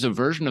at is there's a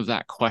version of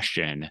that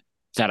question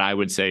that I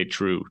would say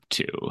true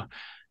to,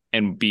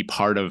 and be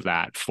part of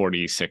that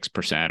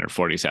 46%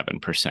 or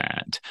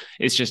 47%.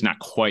 It's just not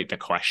quite the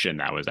question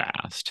that was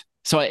asked.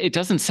 So it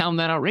doesn't sound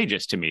that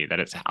outrageous to me that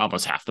it's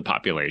almost half the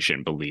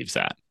population believes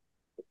that.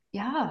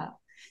 Yeah.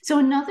 So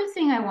another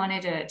thing I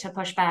wanted to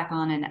push back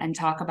on and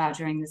talk about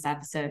during this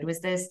episode was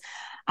this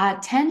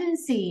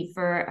tendency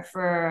for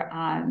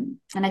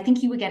and I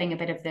think you were getting a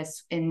bit of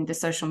this in the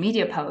social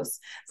media posts,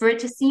 for it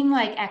to seem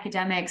like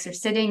academics are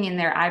sitting in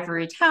their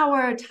ivory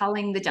tower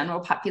telling the general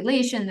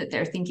population that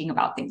they're thinking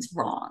about things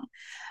wrong.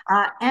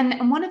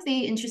 And one of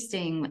the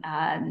interesting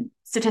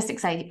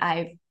statistics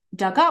I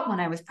dug up when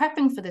I was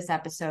prepping for this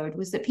episode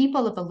was that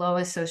people of the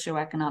lowest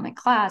socioeconomic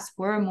class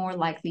were more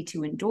likely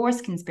to endorse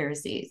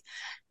conspiracies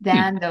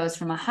than those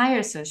from a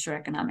higher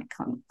socioeconomic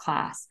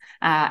class.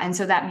 And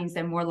so that means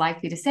they're more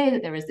likely to say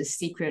that there is this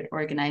secret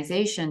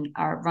organization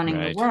running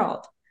the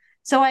world.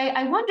 So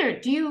I wonder,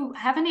 do you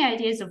have any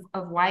ideas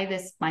of why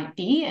this might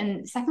be?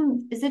 And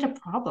second, is it a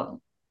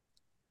problem?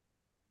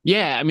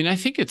 Yeah, I mean, I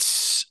think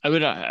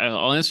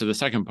I'll answer the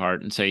second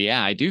part and say,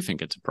 yeah, I do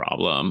think it's a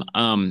problem.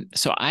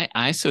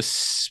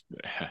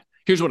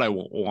 Here's what I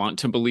want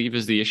to believe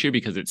is the issue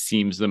because it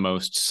seems the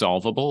most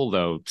solvable,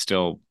 though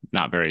still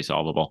not very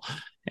solvable.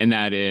 And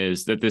that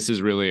is that this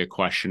is really a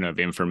question of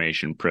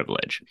information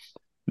privilege,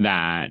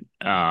 that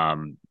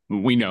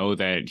we know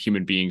that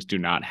human beings do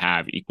not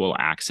have equal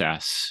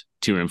access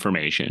to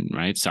information,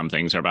 right? Some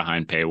things are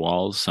behind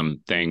paywalls,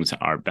 some things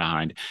are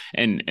behind,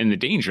 and the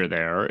danger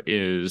there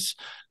is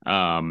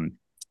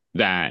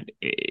that,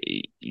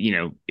 you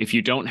know, if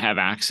you don't have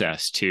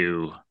access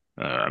to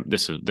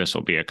this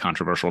will be a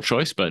controversial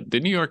choice, but the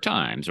New York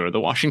Times or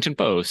the Washington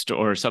Post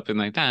or something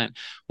like that,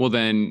 well,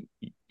 then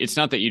it's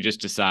not that you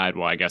just decide,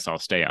 well, I guess I'll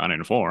stay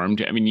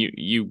uninformed. I mean,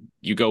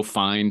 you go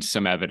find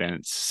some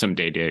evidence, some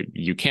data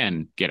you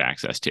can get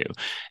access to,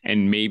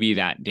 and maybe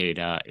that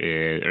data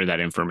or that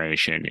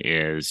information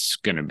is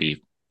going to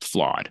be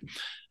flawed.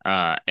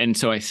 And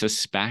so I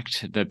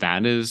suspect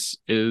that is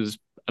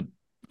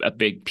a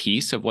big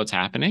piece of what's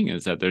happening,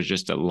 is that there's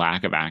just a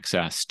lack of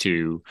access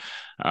to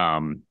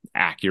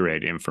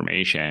accurate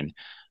information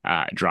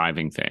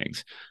driving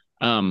things.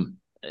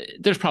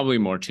 There's probably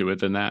more to it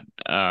than that,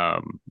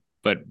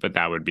 but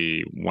that would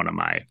be one of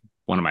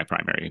my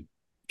primary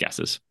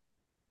guesses.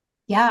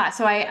 Yeah.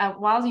 So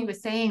while you were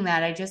saying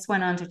that, I just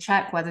went on to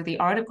check whether the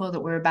article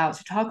that we're about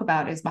to talk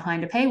about is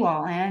behind a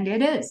paywall, and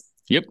it is.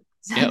 Yep.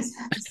 Yep.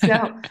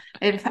 So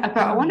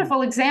a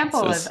wonderful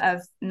example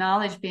of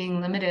knowledge being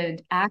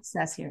limited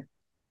access here.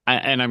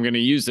 And I'm going to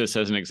use this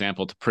as an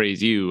example to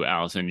praise you,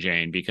 Alison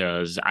Jane,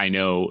 because I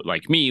know,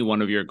 like me,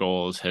 one of your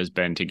goals has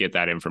been to get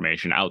that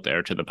information out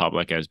there to the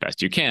public as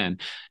best you can.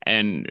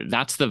 And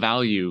that's the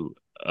value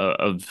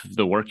of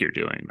the work you're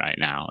doing right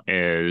now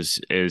is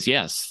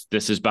yes,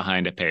 this is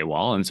behind a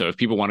paywall. And so if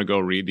people want to go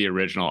read the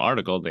original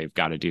article, they've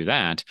got to do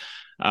that.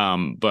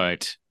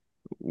 But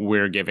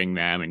we're giving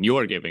them, and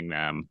you're giving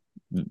them,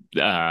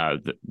 I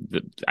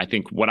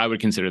think what I would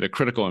consider the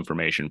critical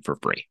information for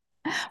free.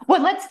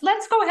 Well,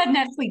 let's go ahead and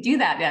actually do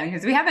that then,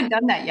 because we haven't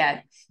done that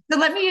yet. So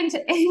let me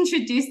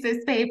introduce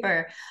this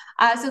paper.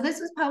 So this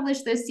was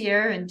published this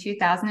year in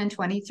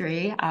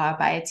 2023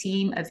 by a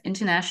team of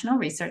international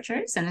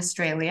researchers in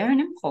Australia and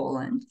in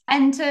Poland.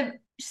 And to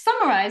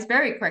summarize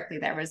very quickly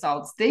their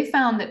results, they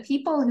found that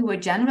people who were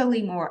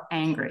generally more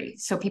angry,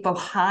 so people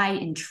high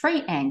in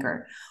trait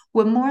anger,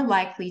 were more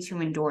likely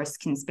to endorse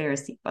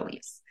conspiracy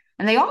beliefs.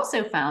 And they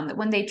also found that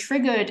when they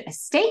triggered a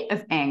state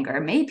of anger,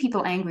 made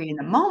people angry in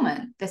the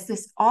moment,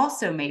 this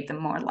also made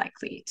them more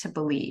likely to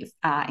believe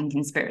in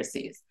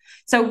conspiracies.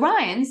 So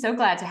Ryan, so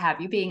glad to have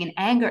you, being an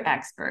anger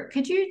expert.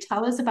 Could you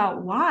tell us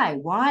about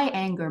why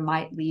anger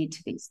might lead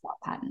to these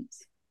thought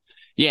patterns?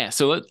 Yeah,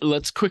 so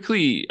let's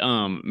quickly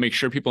make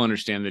sure people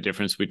understand the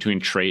difference between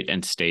trait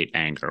and state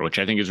anger, which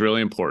I think is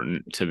really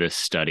important to this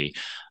study.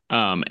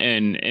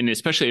 And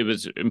especially it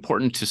was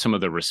important to some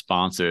of the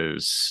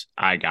responses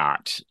I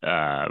got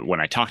when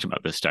I talked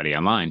about this study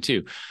online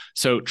too.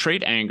 So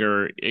trait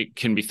anger, it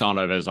can be thought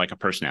of as like a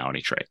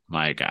personality trait.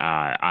 Like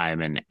I'm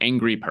an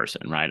angry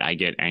person, right? I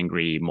get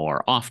angry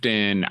more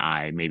often.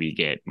 I maybe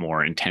get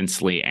more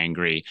intensely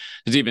angry.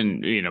 There's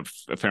even,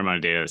 a fair amount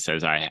of data that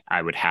says I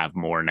would have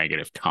more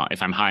negative,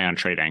 if I'm high on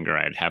trait anger,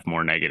 I'd have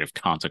more negative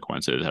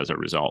consequences as a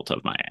result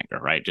of my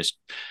anger, right? Just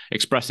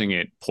expressing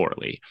it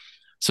poorly.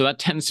 So that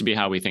tends to be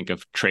how we think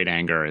of trait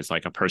anger, as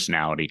like a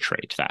personality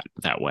trait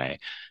that way.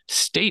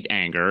 State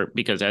anger,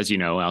 because as you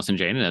know, Alison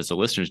Jane, and as the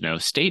listeners know,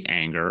 state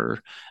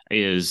anger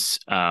is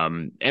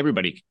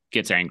everybody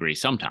gets angry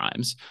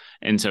sometimes.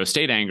 And so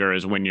state anger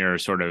is when you're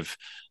sort of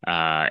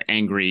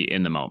angry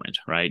in the moment,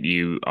 right?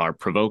 You are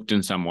provoked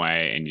in some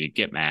way and you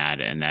get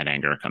mad and that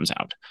anger comes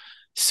out.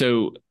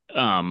 So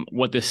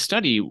what this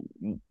study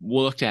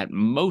looked at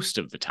most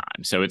of the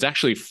time, so it's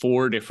actually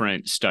 4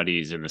 different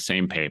studies in the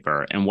same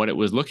paper, and what it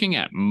was looking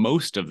at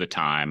most of the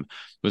time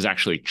was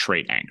actually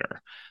trait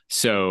anger.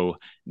 So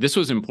this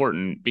was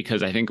important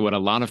because I think what a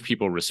lot of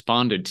people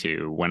responded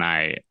to when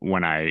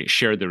I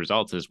shared the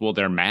results is, well,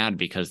 they're mad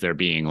because they're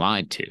being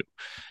lied to.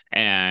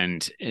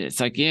 And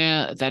it's like,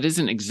 yeah, that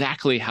isn't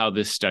exactly how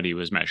this study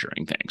was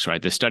measuring things,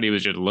 right? The study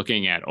was just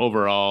looking at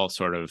overall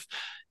sort of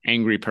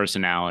angry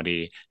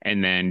personality,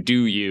 and then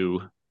do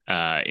you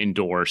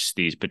endorse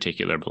these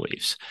particular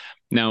beliefs?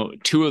 Now,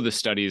 2 of the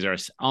studies are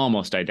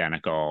almost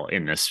identical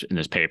in this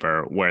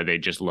paper, where they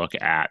just look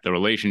at the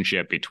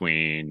relationship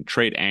between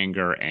trait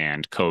anger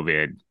and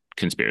COVID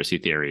conspiracy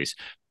theories.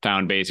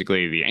 Found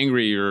basically the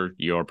angrier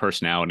your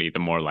personality, the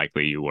more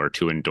likely you were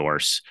to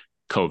endorse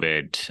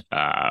COVID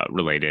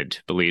related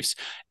beliefs.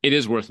 It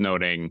is worth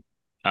noting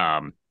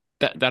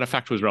that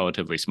effect was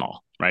relatively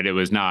small, right? It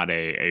was not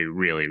a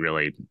really,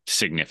 really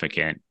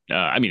significant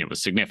I mean, it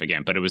was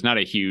significant, but it was not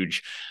a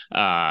huge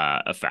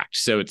effect.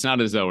 So it's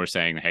not as though we're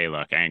saying, hey,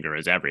 look, anger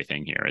is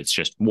everything here. It's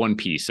just one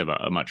piece of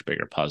a much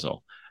bigger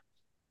puzzle.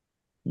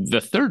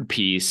 The third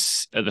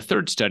piece, the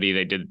third study,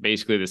 they did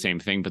basically the same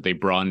thing, but they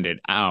broadened it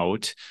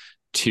out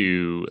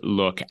to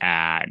look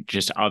at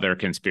just other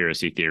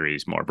conspiracy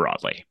theories more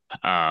broadly.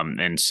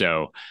 And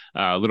so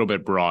a little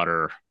bit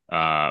broader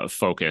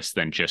focus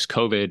than just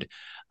COVID.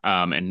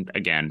 And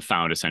again,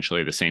 found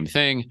essentially the same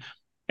thing.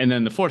 And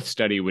then the fourth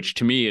study, which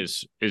to me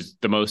is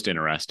the most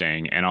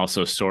interesting and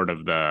also sort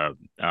of the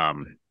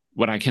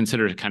what I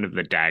consider kind of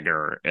the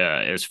dagger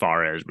as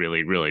far as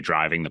really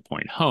driving the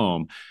point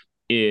home,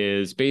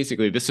 is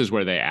basically this is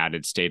where they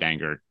added state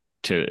anger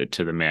to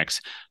the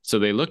mix. So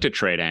they looked at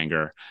trade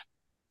anger,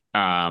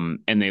 and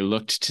they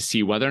looked to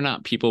see whether or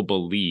not people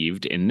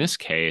believed, in this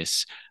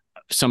case,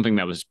 something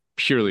that was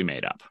purely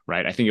made up,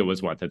 right? I think it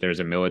was that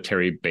there's a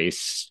military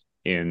base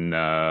in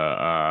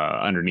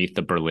underneath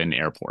the Berlin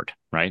airport,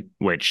 right?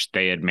 Which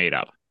they had made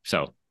up.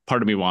 So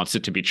part of me wants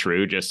it to be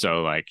true, just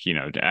so I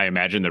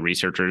imagine the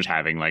researchers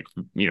having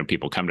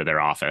people come to their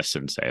office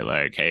and say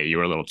hey, you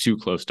were a little too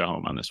close to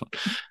home on this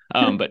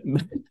one.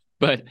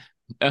 But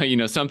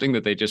something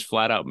that they just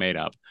flat out made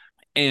up.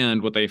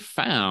 And what they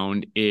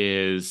found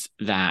is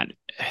that,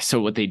 so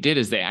what they did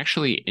is they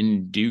actually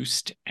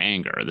induced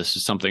anger. This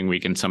is something we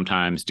can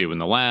sometimes do in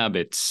the lab.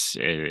 It's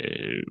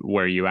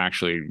where you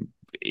actually,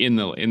 in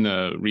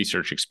the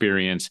research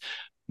experience,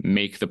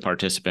 make the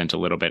participant a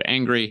little bit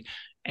angry.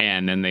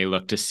 And then they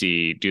look to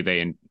see,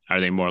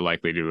 are they more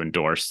likely to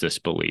endorse this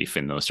belief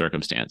in those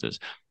circumstances?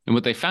 And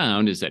what they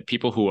found is that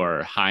people who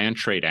are high on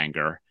trait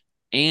anger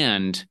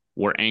and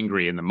were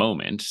angry in the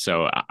moment,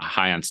 so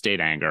high on state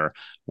anger,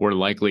 were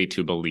likely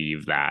to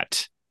believe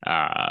that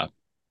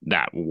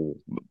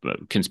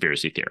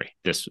conspiracy theory,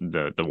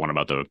 the one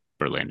about the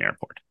Berlin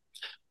airport.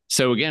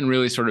 So again,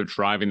 really sort of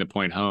driving the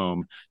point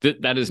home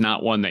that is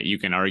not one that you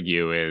can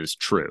argue is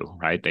true,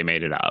 right? They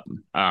made it up.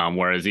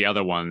 Whereas the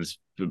other ones,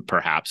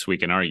 perhaps we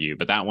can argue,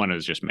 but that one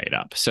is just made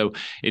up. So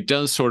it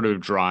does sort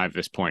of drive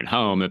this point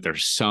home that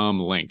there's some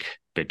link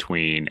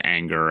between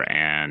anger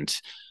and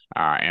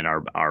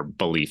our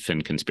belief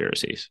in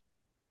conspiracies.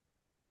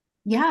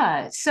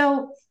 Yeah.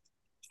 So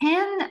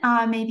can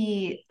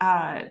maybe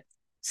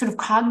sort of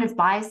cognitive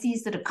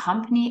biases that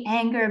accompany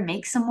anger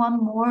make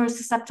someone more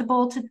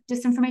susceptible to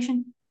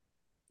disinformation?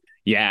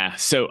 Yeah.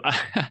 So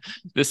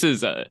this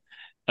is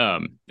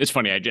it's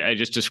funny. I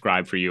just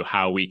described for you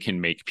how we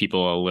can make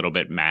people a little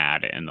bit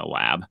mad in the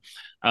lab.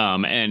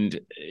 And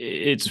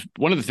it's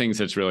one of the things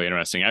that's really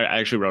interesting. I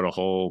actually wrote a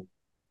whole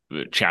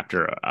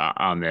chapter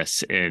on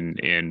this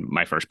in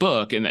my first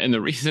book. And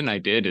the reason I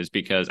did is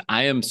because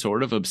I am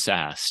sort of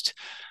obsessed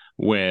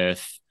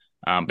with,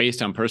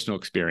 based on personal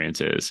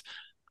experiences,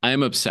 I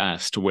am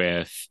obsessed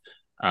with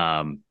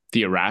the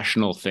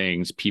irrational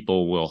things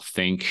people will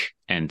think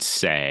and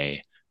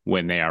say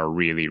when they are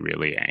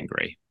really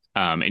angry.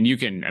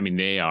 And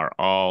they are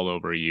all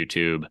over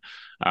YouTube.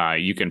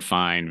 You can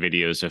find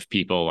videos of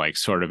people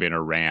sort of in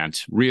a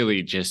rant,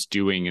 really just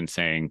doing and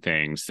saying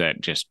things that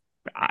just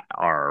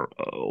are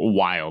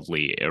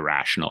wildly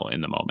irrational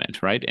in the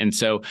moment, right? And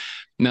so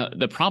now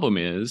the problem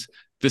is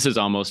this is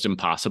almost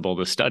impossible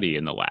to study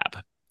in the lab,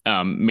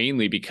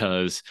 mainly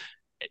because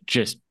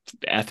just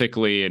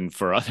ethically and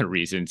for other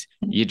reasons,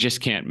 you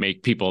just can't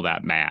make people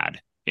that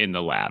mad in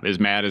the lab, as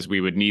mad as we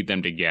would need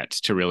them to get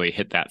to really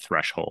hit that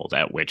threshold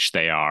at which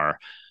they are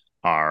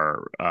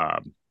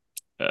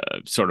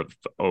sort of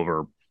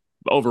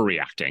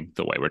overreacting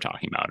the way we're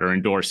talking about, or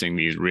endorsing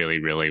these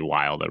really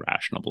wild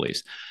irrational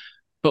beliefs.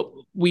 But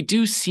we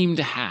do seem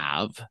to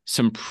have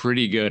some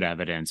pretty good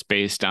evidence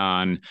based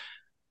on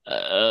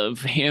a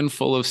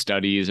handful of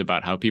studies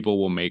about how people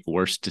will make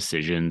worse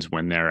decisions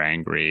when they're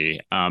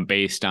angry,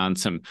 based on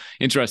some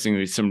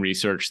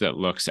research that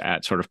looks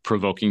at sort of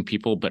provoking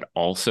people, but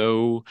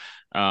also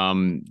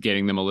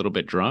getting them a little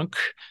bit drunk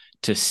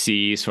to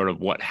see sort of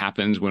what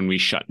happens when we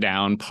shut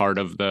down part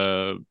of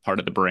the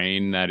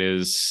brain that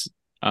is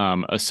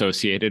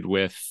associated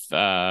with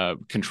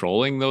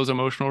controlling those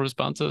emotional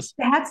responses.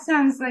 That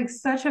sounds like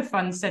such a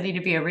fun study to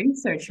be a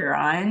researcher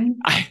on.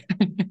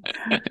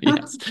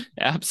 Yes,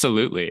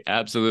 absolutely.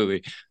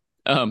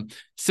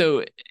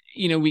 So,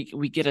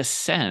 we get a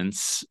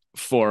sense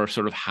for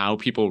sort of how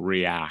people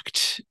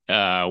react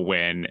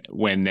when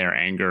their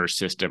anger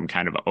system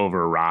kind of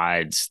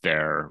overrides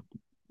their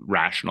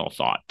rational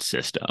thought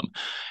system.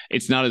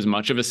 It's not as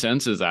much of a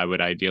sense as I would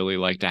ideally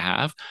like to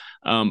have.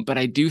 But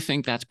I do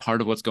think that's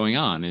part of what's going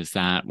on, is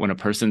that when a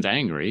person's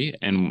angry,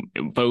 and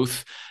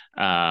both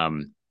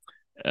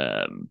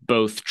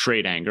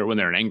trait anger, when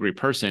they're an angry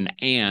person,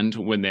 and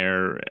when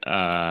they're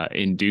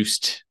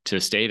induced to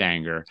state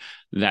anger,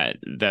 that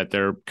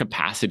their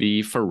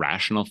capacity for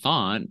rational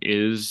thought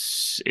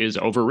is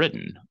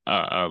overridden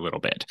a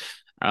little bit,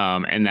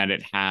 and that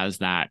it has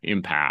that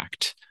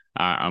impact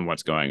on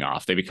what's going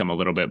off. They become a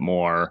little bit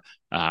more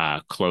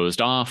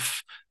closed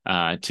off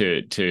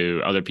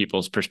to other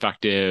people's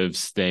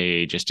perspectives.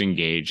 They just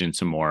engage in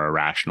some more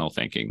irrational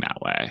thinking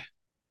that way.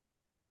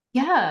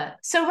 Yeah.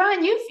 So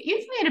Ron, you've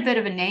made a bit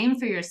of a name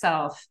for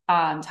yourself,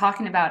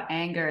 talking about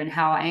anger and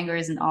how anger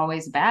isn't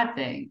always a bad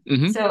thing.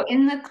 Hmm. So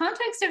in the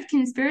context of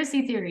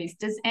conspiracy theories,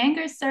 does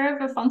anger serve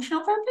a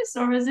functional purpose,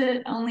 or is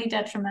it only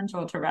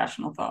detrimental to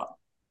rational thought?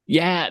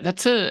 Yeah,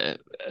 that's a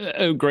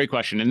great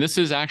question. And this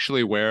is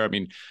actually where, I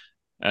mean,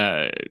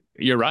 uh,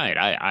 you're right.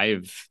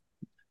 I've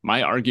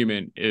my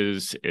argument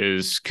is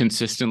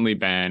consistently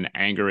been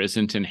anger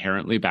isn't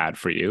inherently bad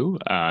for you.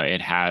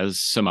 It has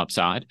some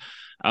upside,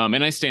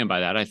 and I stand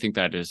by that. I think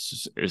that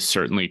is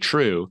certainly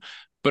true.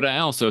 But I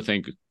also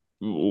think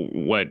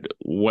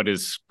what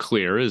is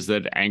clear is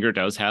that anger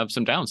does have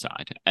some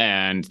downside,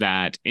 and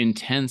that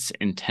intense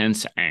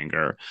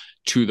anger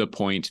to the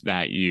point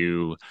that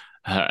you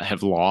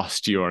have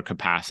lost your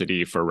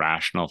capacity for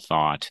rational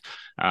thought,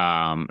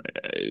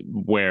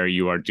 where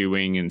you are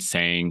doing and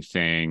saying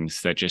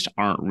things that just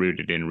aren't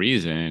rooted in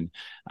reason,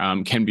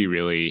 can be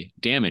really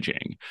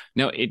damaging.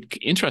 Now,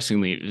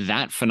 interestingly,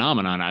 that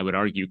phenomenon, I would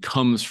argue,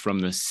 comes from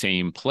the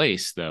same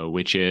place, though,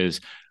 which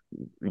is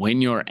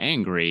when you're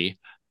angry,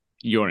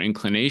 your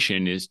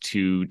inclination is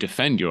to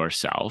defend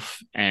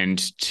yourself and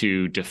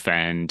to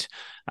defend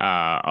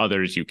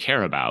others you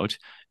care about.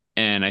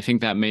 And I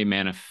think that may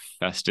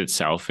manifest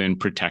itself in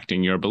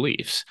protecting your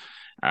beliefs.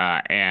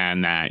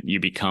 And that you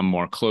become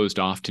more closed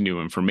off to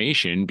new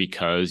information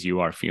because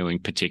you are feeling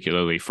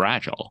particularly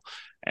fragile.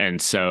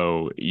 And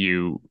so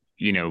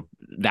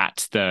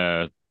that's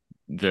the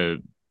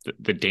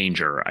the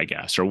danger, I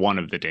guess, or one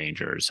of the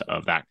dangers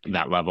of that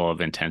level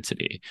of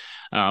intensity.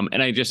 And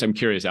I'm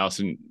curious,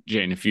 Alison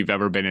Jane, if you've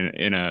ever been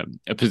in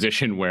a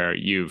position where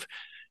you've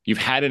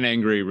had an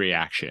angry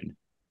reaction,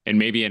 and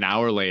maybe an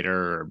hour later,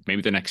 or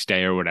maybe the next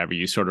day or whatever,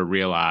 you sort of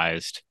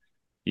realized,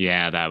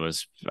 yeah,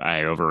 I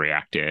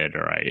overreacted,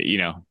 or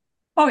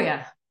Oh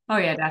yeah. Oh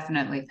yeah,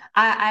 definitely.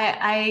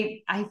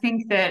 I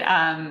think that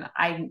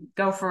I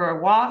go for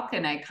a walk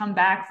and I come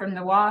back from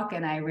the walk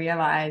and I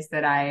realize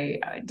that I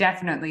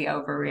definitely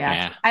overreacted.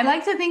 yeah. I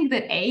like to think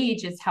that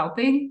age is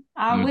helping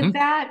with Hmm.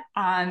 that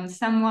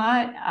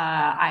somewhat.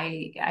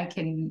 I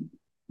can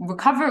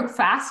recover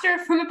faster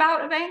from a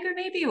bout of anger,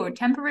 maybe, or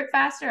temper it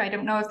faster. I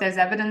don't know if there's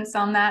evidence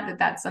on that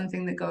that's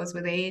something that goes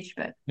with age,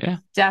 but Yeah.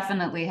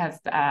 definitely have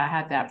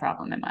had that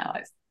problem in my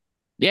life.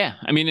 Yeah,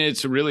 I mean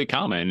it's really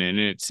common, and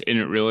it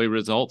really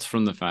results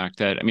from the fact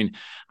that, I mean,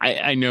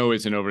 I know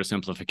it's an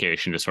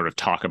oversimplification to sort of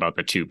talk about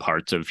the two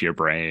parts of your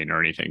brain or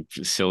anything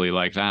silly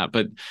like that,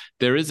 but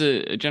there is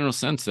a general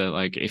sense that,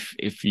 like,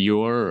 if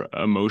your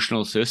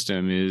emotional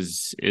system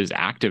is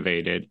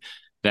activated,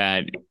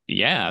 that,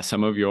 yeah,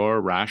 some of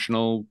your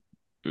rational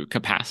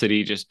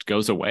capacity just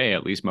goes away,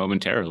 at least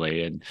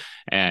momentarily,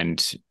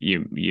 and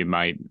you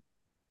might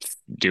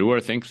do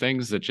or think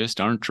things that just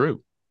aren't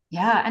true.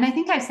 Yeah, and I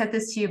think I've said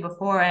this to you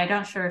before, and I'm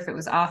not sure if it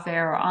was off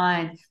air or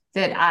on,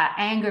 that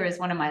anger is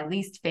one of my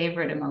least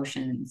favorite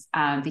emotions,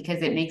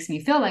 because it makes me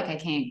feel like I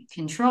can't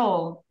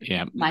control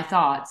Yeah. my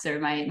thoughts or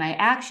my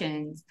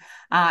actions.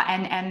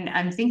 And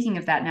I'm thinking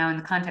of that now in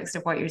the context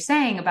of what you're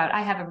saying about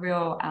I have a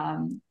real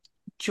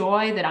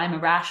joy that I'm a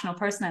rational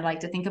person. I like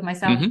to think of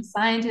myself as a Hmm.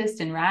 scientist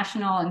and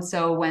rational. And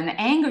so when the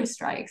anger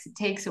strikes, it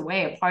takes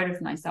away a part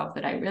of myself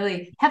that I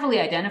really heavily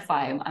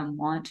identify and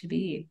want to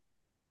be.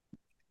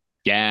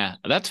 Yeah,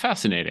 that's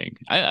fascinating.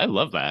 I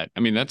love that. I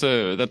mean,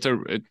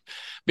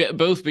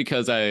 both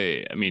because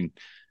I mean,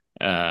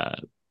 uh,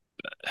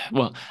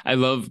 well, I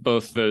love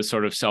both the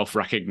sort of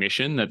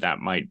self-recognition that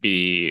might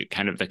be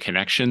kind of the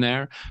connection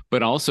there,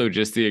 but also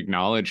just the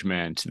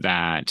acknowledgement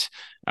that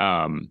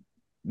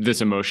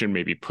this emotion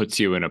maybe puts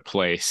you in a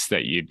place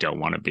that you don't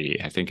want to be,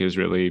 I think is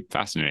really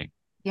fascinating.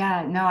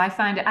 Yeah, no, I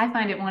find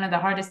it one of the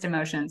hardest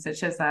emotions. It's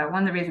just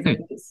one of the reasons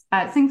Hmm.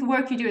 I think the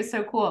work you do is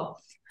so cool.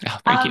 Oh,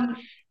 thank you. Um,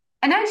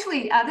 and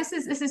actually, this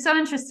is so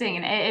interesting,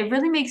 and it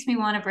really makes me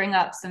want to bring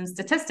up some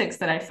statistics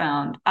that I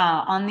found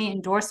on the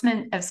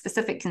endorsement of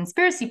specific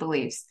conspiracy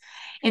beliefs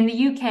in the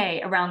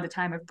UK around the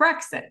time of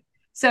Brexit.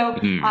 So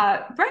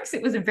Mm.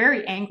 Brexit was a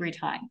very angry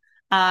time.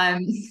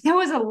 There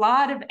was a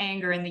lot of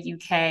anger in the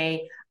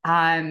UK.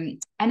 And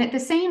at the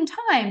same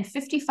time,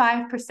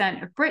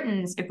 55% of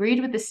Britons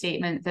agreed with the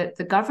statement that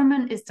the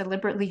government is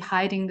deliberately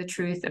hiding the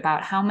truth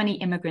about how many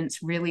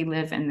immigrants really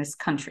live in this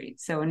country.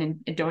 So, an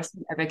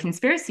endorsement of a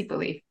conspiracy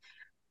belief.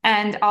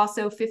 And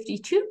also,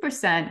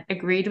 52%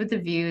 agreed with the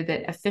view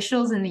that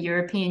officials in the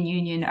European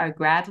Union are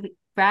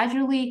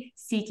gradually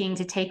seeking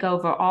to take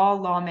over all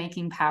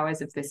lawmaking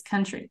powers of this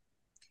country.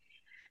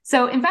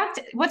 So, in fact,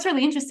 what's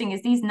really interesting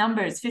is these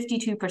numbers,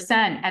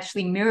 52%,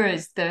 actually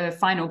mirrors the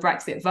final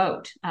Brexit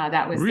vote.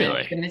 That was the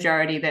Really?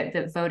 majority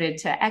that voted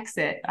to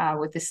exit,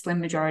 with the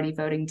slim majority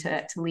voting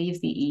to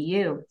leave the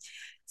EU.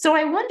 So,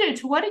 I wonder,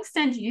 to what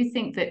extent do you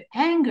think that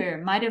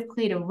anger might have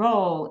played a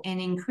role in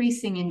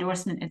increasing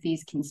endorsement of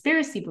these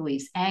conspiracy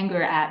beliefs,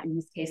 anger at, in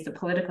this case, the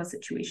political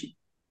situation?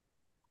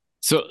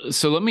 So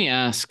let me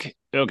ask.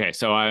 Okay,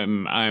 so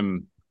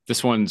I'm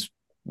this one's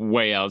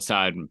way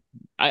outside.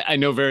 I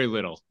know very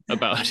little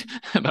about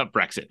about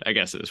Brexit, I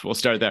guess is. We'll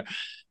start there.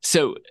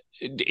 So,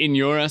 in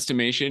your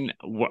estimation,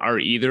 are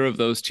either of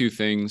those two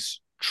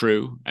things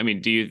true? I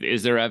mean,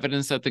 is there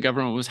evidence that the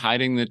government was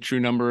hiding the true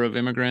number of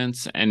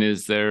immigrants? And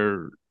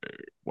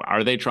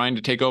are they trying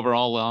to take over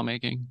all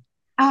lawmaking?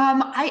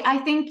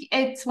 I think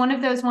it's one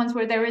of those ones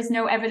where there is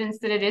no evidence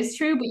that it is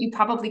true, but you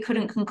probably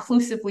couldn't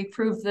conclusively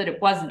prove that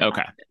it wasn't.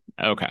 Okay.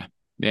 Okay.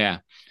 Yeah.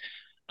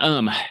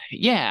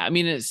 Yeah, I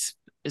mean, it's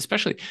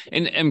especially,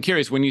 and I'm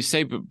curious, when you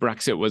say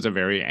Brexit was a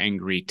very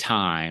angry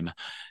time,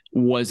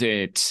 was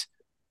it,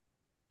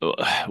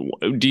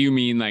 do you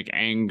mean like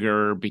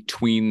anger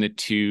between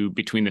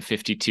between the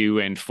 52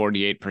 and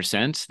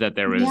 48%, that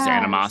there was Yes.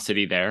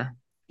 animosity there?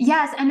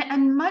 Yes,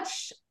 and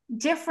much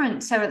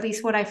different. So at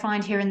least what I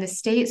find here in the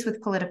States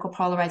with political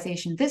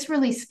polarization, this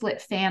really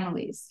split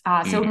families.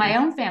 So my Mm,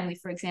 own family,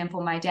 for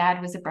example, my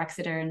dad was a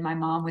Brexiter and my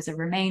mom was a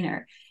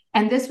Remainer.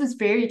 And this was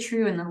very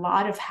true in a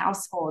lot of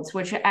households,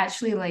 which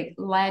actually like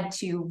led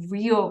to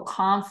real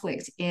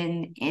conflict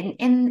in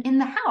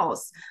the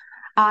house.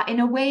 In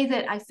a way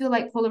that I feel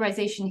like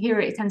polarization here,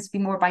 it tends to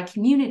be more by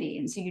community.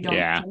 And so you don't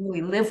yeah.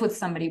 generally live with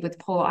somebody with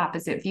polar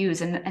opposite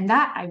views. And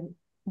that I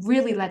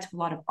really led to a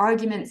lot of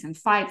arguments and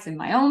fights in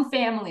my own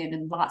family and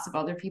in lots of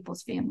other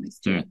people's families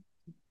too. Mm.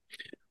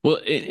 Well,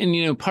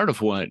 and part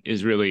of what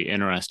is really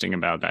interesting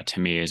about that to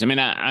me is, I mean,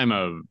 I'm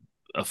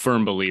a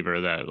firm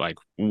believer that like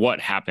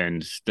what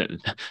happens, that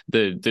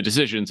the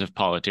decisions of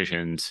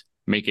politicians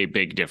make a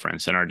big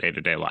difference in our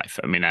day-to-day life.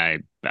 I mean,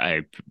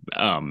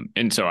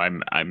 and so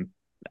I'm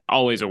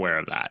always aware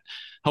of that.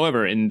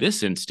 However, in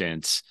this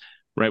instance,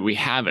 right,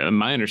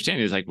 my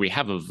understanding is like we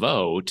have a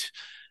vote,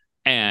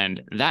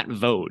 and that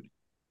vote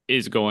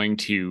is going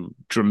to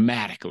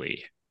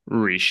dramatically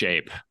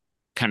reshape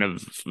kind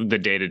of the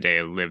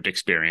day-to-day lived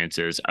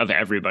experiences of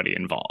everybody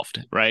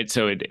involved, right?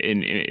 So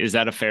is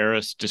that a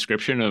fairest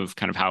description of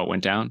kind of how it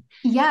went down?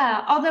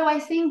 Yeah, although I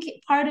think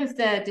part of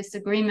the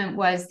disagreement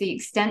was the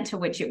extent to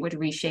which it would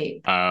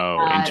reshape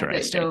Oh,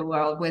 interesting. the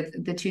world, with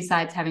the two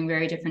sides having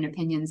very different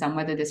opinions on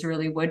whether this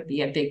really would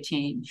be a big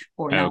change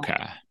or not.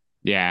 Okay.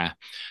 Yeah.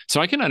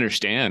 So I can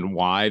understand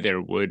why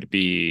there would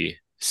be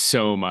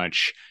so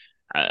much,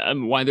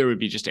 why there would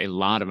be just a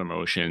lot of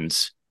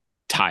emotions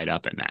tied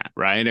up in that,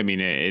 right? I mean,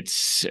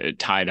 it's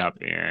tied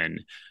up in,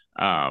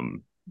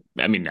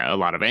 I mean, a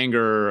lot of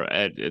anger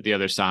at the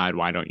other side.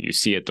 Why don't you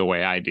see it the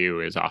way I do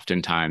is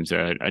oftentimes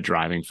a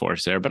driving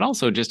force there, but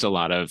also just a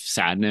lot of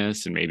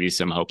sadness and maybe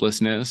some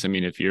hopelessness. I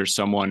mean, if you're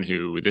someone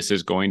who this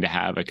is going to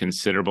have a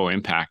considerable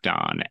impact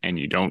on and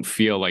you don't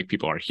feel like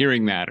people are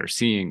hearing that or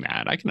seeing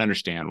that, I can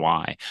understand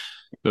why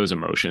those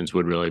emotions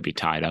would really be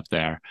tied up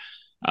there.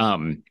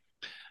 Um,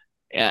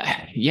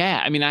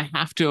 yeah, I mean, I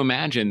have to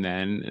imagine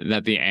then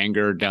that the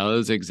anger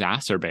does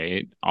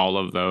exacerbate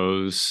all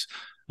those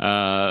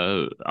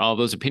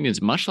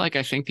opinions, much like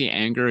I think the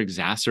anger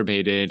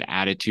exacerbated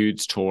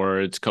attitudes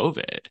towards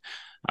COVID,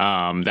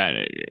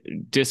 that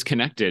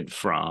disconnected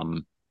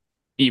from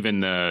even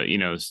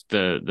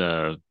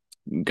the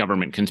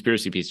government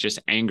conspiracy piece, just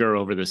anger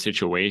over the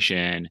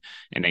situation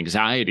and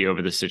anxiety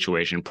over the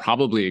situation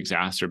probably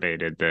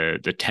exacerbated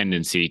the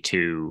tendency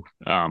to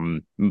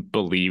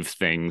believe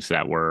things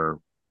that were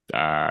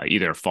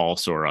either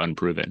false or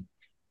unproven.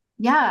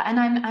 Yeah, and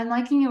I'm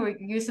liking your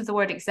use of the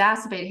word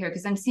exacerbate here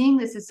because I'm seeing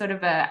this as sort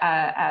of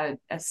a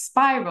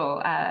spiral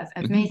of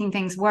Mm-hmm. making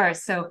things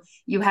worse. So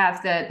you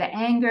have the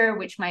anger,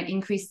 which might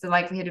increase the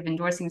likelihood of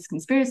endorsing this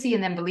conspiracy,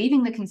 and then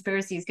believing the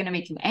conspiracy is going to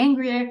make you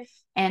angrier,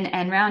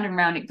 and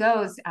round it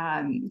goes,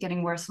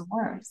 getting worse and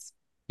worse.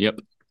 Yep,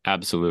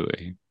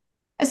 absolutely.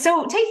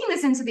 So taking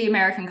this into the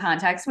American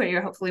context, where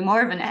you're hopefully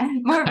more of an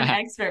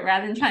expert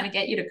rather than trying to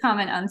get you to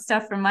comment on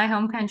stuff from my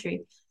home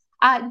country,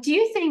 do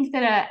you think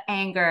that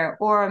anger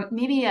or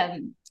maybe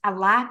a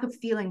lack of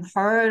feeling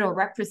heard or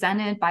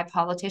represented by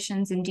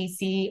politicians in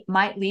DC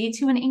might lead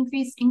to an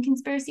increase in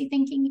conspiracy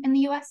thinking in the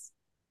US?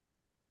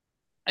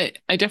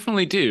 I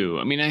definitely do.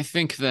 I mean, I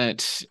think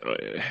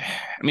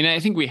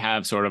we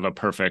have sort of a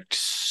perfect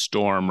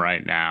storm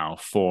right now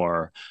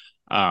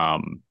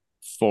um,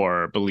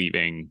 for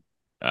believing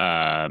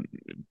uh,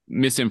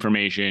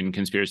 misinformation,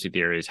 conspiracy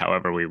theories,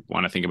 however we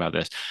want to think about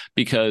this,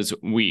 because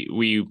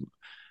we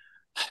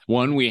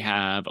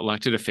have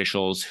elected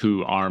officials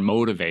who are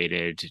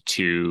motivated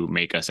to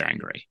make us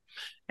angry.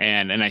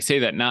 And I say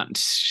that not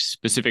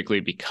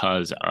specifically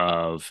because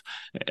of,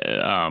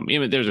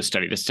 there's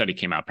this study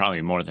came out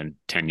probably more than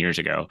 10 years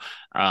ago,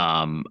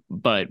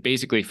 but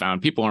basically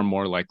found people are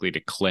more likely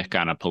to click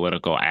on a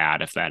political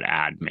ad if that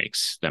ad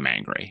makes them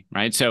angry,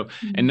 right? So,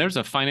 and there's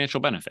a financial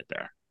benefit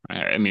there.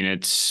 Right? I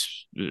mean,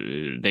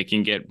 they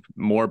can get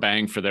more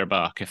bang for their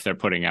buck if they're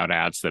putting out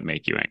ads that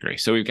make you angry.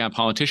 So we've got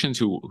politicians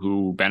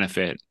who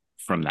benefit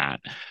from that.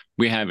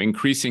 We have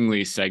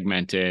increasingly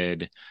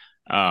segmented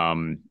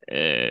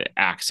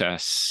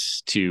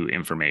access to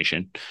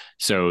information.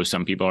 So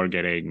some people are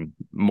getting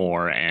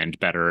more and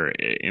better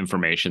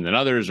information than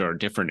others, or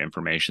different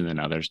information than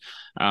others,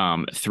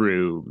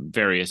 through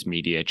various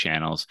media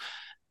channels.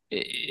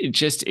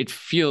 It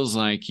feels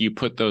like you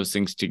put those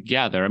things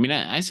together. I mean,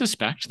 I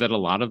suspect that a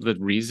lot of the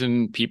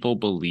reason people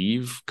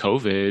believe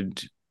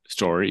COVID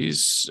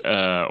stories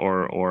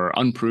or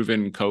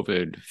unproven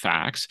COVID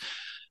facts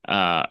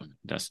that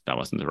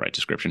wasn't the right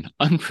description,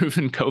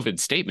 unproven COVID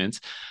statements,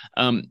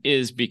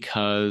 is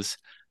because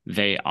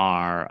they're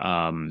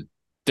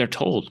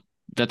told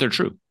that they're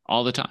true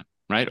all the time,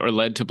 right? Or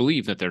led to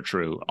believe that they're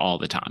true all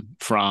the time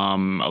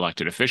from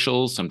elected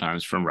officials,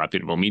 sometimes from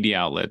reputable media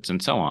outlets,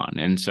 and so on.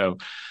 And so,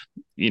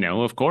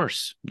 of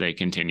course, they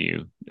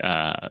continue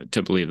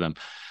to believe them.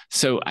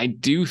 So I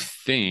do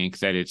think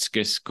that it's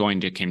just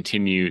going to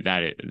continue,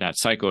 that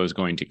cycle is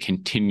going to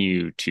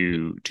continue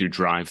to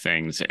drive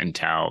things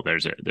until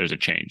there's a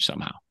change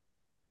somehow.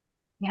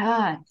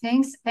 Yeah,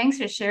 thanks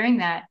for sharing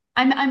that.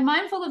 I'm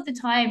mindful of the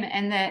time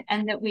and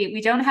that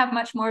we don't have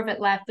much more of it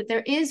left, but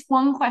there is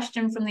one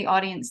question from the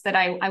audience that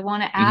I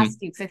want to ask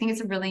you, because I think it's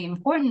a really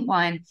important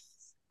one.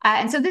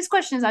 And so this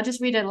question is, I'll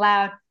just read it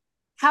aloud.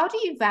 How do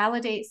you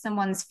validate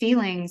someone's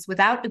feelings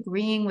without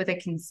agreeing with a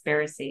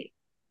conspiracy?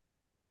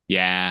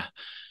 Yeah.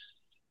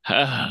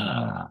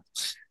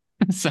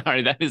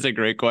 Sorry, that is a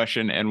great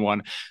question, and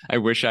one I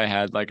wish I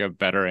had like a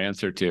better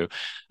answer to.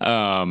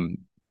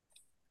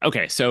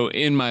 Okay, so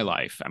in my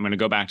life, I'm going to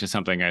go back to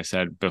something I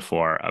said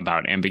before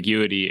about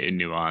ambiguity and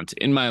nuance.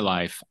 In my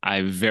life,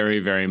 I very,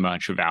 very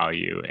much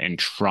value and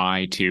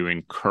try to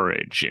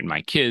encourage in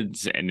my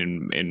kids and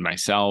in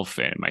myself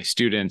and my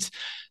students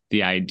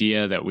the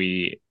idea that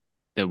we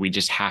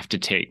just have to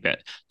take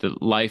that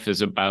life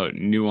is about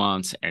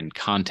nuance and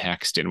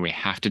context, and we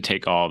have to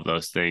take all of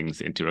those things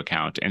into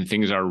account. And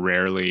things are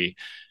rarely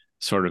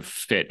sort of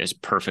fit as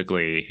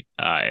perfectly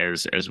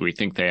as we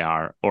think they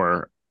are.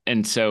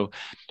 And so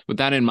with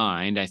that in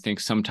mind, I think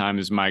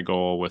sometimes my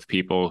goal with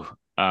people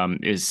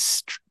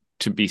is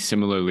to be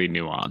similarly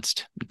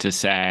nuanced, to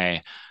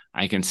say,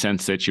 I can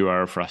sense that you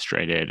are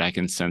frustrated. I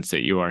can sense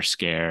that you are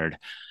scared.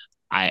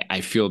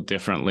 I feel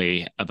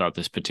differently about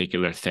this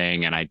particular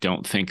thing, and I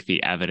don't think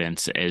the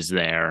evidence is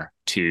there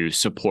to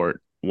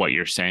support what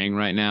you're saying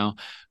right now,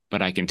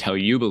 but I can tell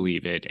you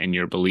believe it, and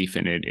your belief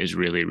in it is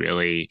really,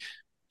 really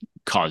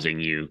causing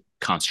you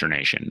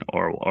consternation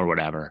or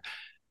whatever.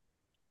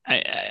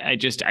 I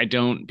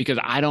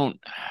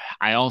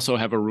also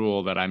have a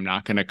rule that I'm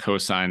not going to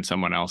co-sign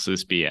someone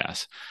else's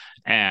BS.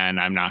 And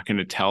I'm not going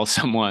to tell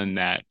someone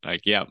that,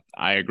 like, yep,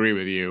 I agree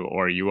with you,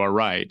 or you are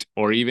right,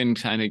 or even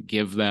kind of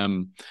give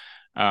them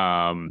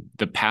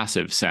the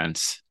passive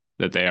sense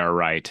that they are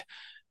right,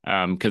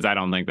 because I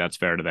don't think that's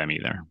fair to them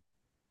either.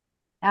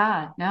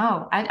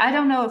 No, I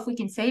don't know if we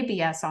can say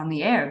BS on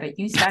the air, but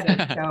you said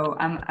it, so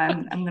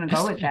I'm going to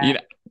go with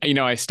that.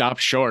 I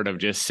stopped short of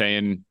just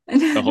saying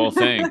the whole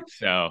thing.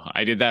 So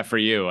I did that for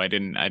you. I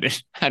don't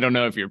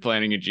know if you're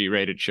planning a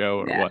G-rated show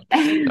or what.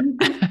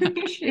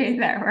 Appreciate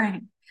that,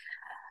 right?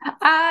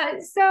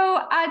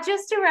 So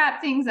just to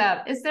wrap things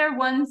up, is there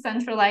one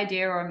central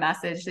idea or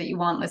message that you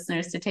want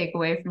listeners to take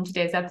away from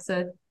today's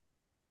episode?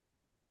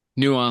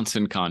 Nuance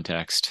and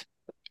context.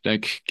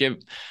 Like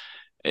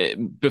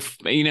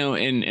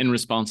in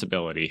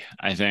responsibility.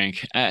 I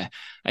think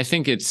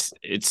it's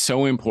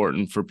so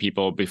important for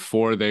people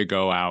before they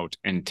go out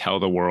and tell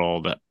the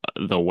world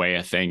the way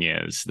a thing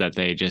is, that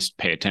they just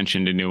pay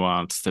attention to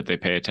nuance, that they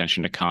pay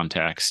attention to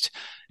context,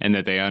 and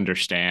that they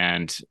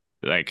understand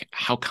like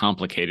how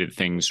complicated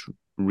things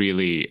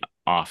really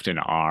often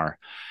are.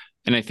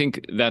 And I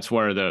think that's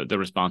where the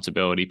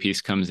responsibility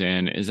piece comes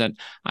in, is that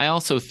I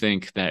also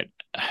think that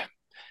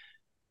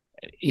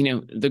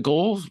the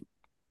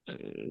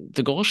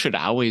goal should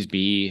always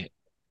be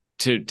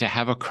to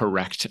have a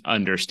correct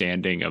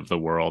understanding of the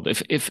world.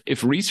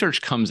 If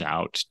research comes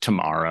out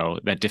tomorrow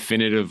that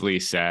definitively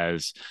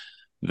says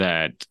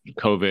that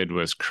COVID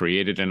was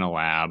created in a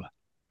lab,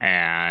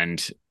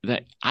 and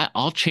that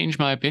I'll change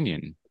my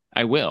opinion.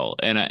 I will.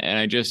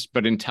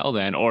 But until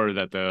then, or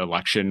that the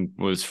election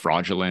was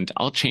fraudulent,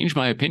 I'll change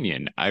my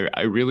opinion.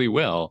 I really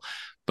will.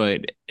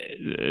 But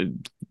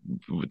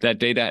that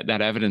data,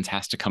 that evidence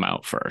has to come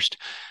out first.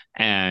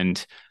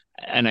 And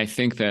I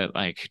think that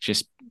like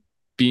just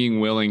being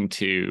willing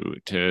to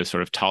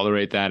sort of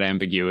tolerate that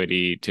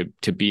ambiguity,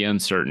 to be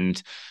uncertain,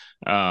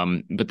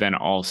 but then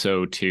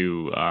also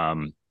to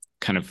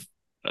kind of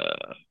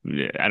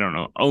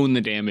own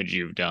the damage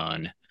you've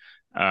done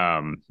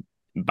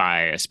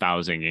by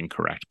espousing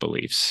incorrect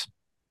beliefs.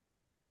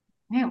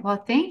 Yeah,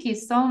 well, thank you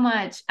so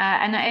much.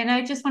 And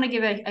I just want to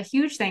give a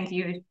huge thank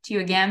you to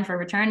you again for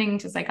returning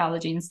to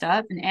Psychology and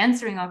Stuff and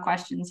answering our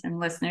questions from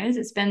listeners.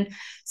 It's been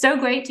so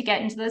great to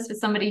get into this with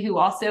somebody who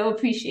also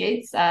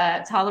appreciates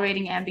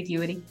tolerating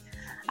ambiguity.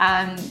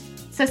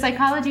 So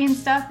Psychology and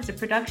Stuff is a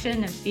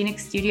production of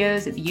Phoenix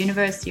Studios at the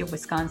University of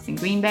Wisconsin,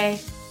 Green Bay.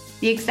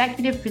 The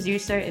executive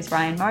producer is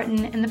Ryan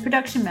Martin, and the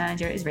production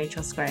manager is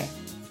Rachel Scray.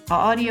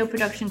 Our audio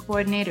production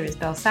coordinator is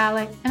Belle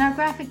Salek, and our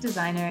graphic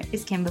designer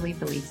is Kimberly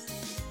Felice.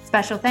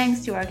 Special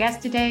thanks to our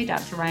guest today,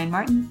 Dr. Ryan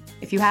Martin.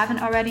 If you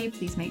haven't already,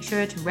 please make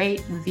sure to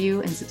rate, review,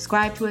 and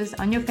subscribe to us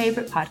on your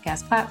favorite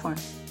podcast platform.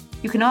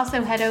 You can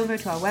also head over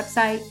to our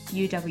website,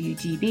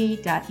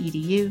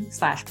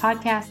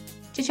 uwgb.edu/podcast,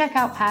 to check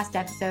out past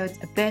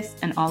episodes of this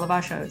and all of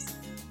our shows.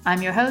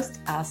 I'm your host,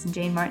 Alison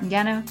Jane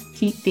Martin-Gano.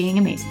 Keep being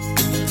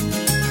amazing.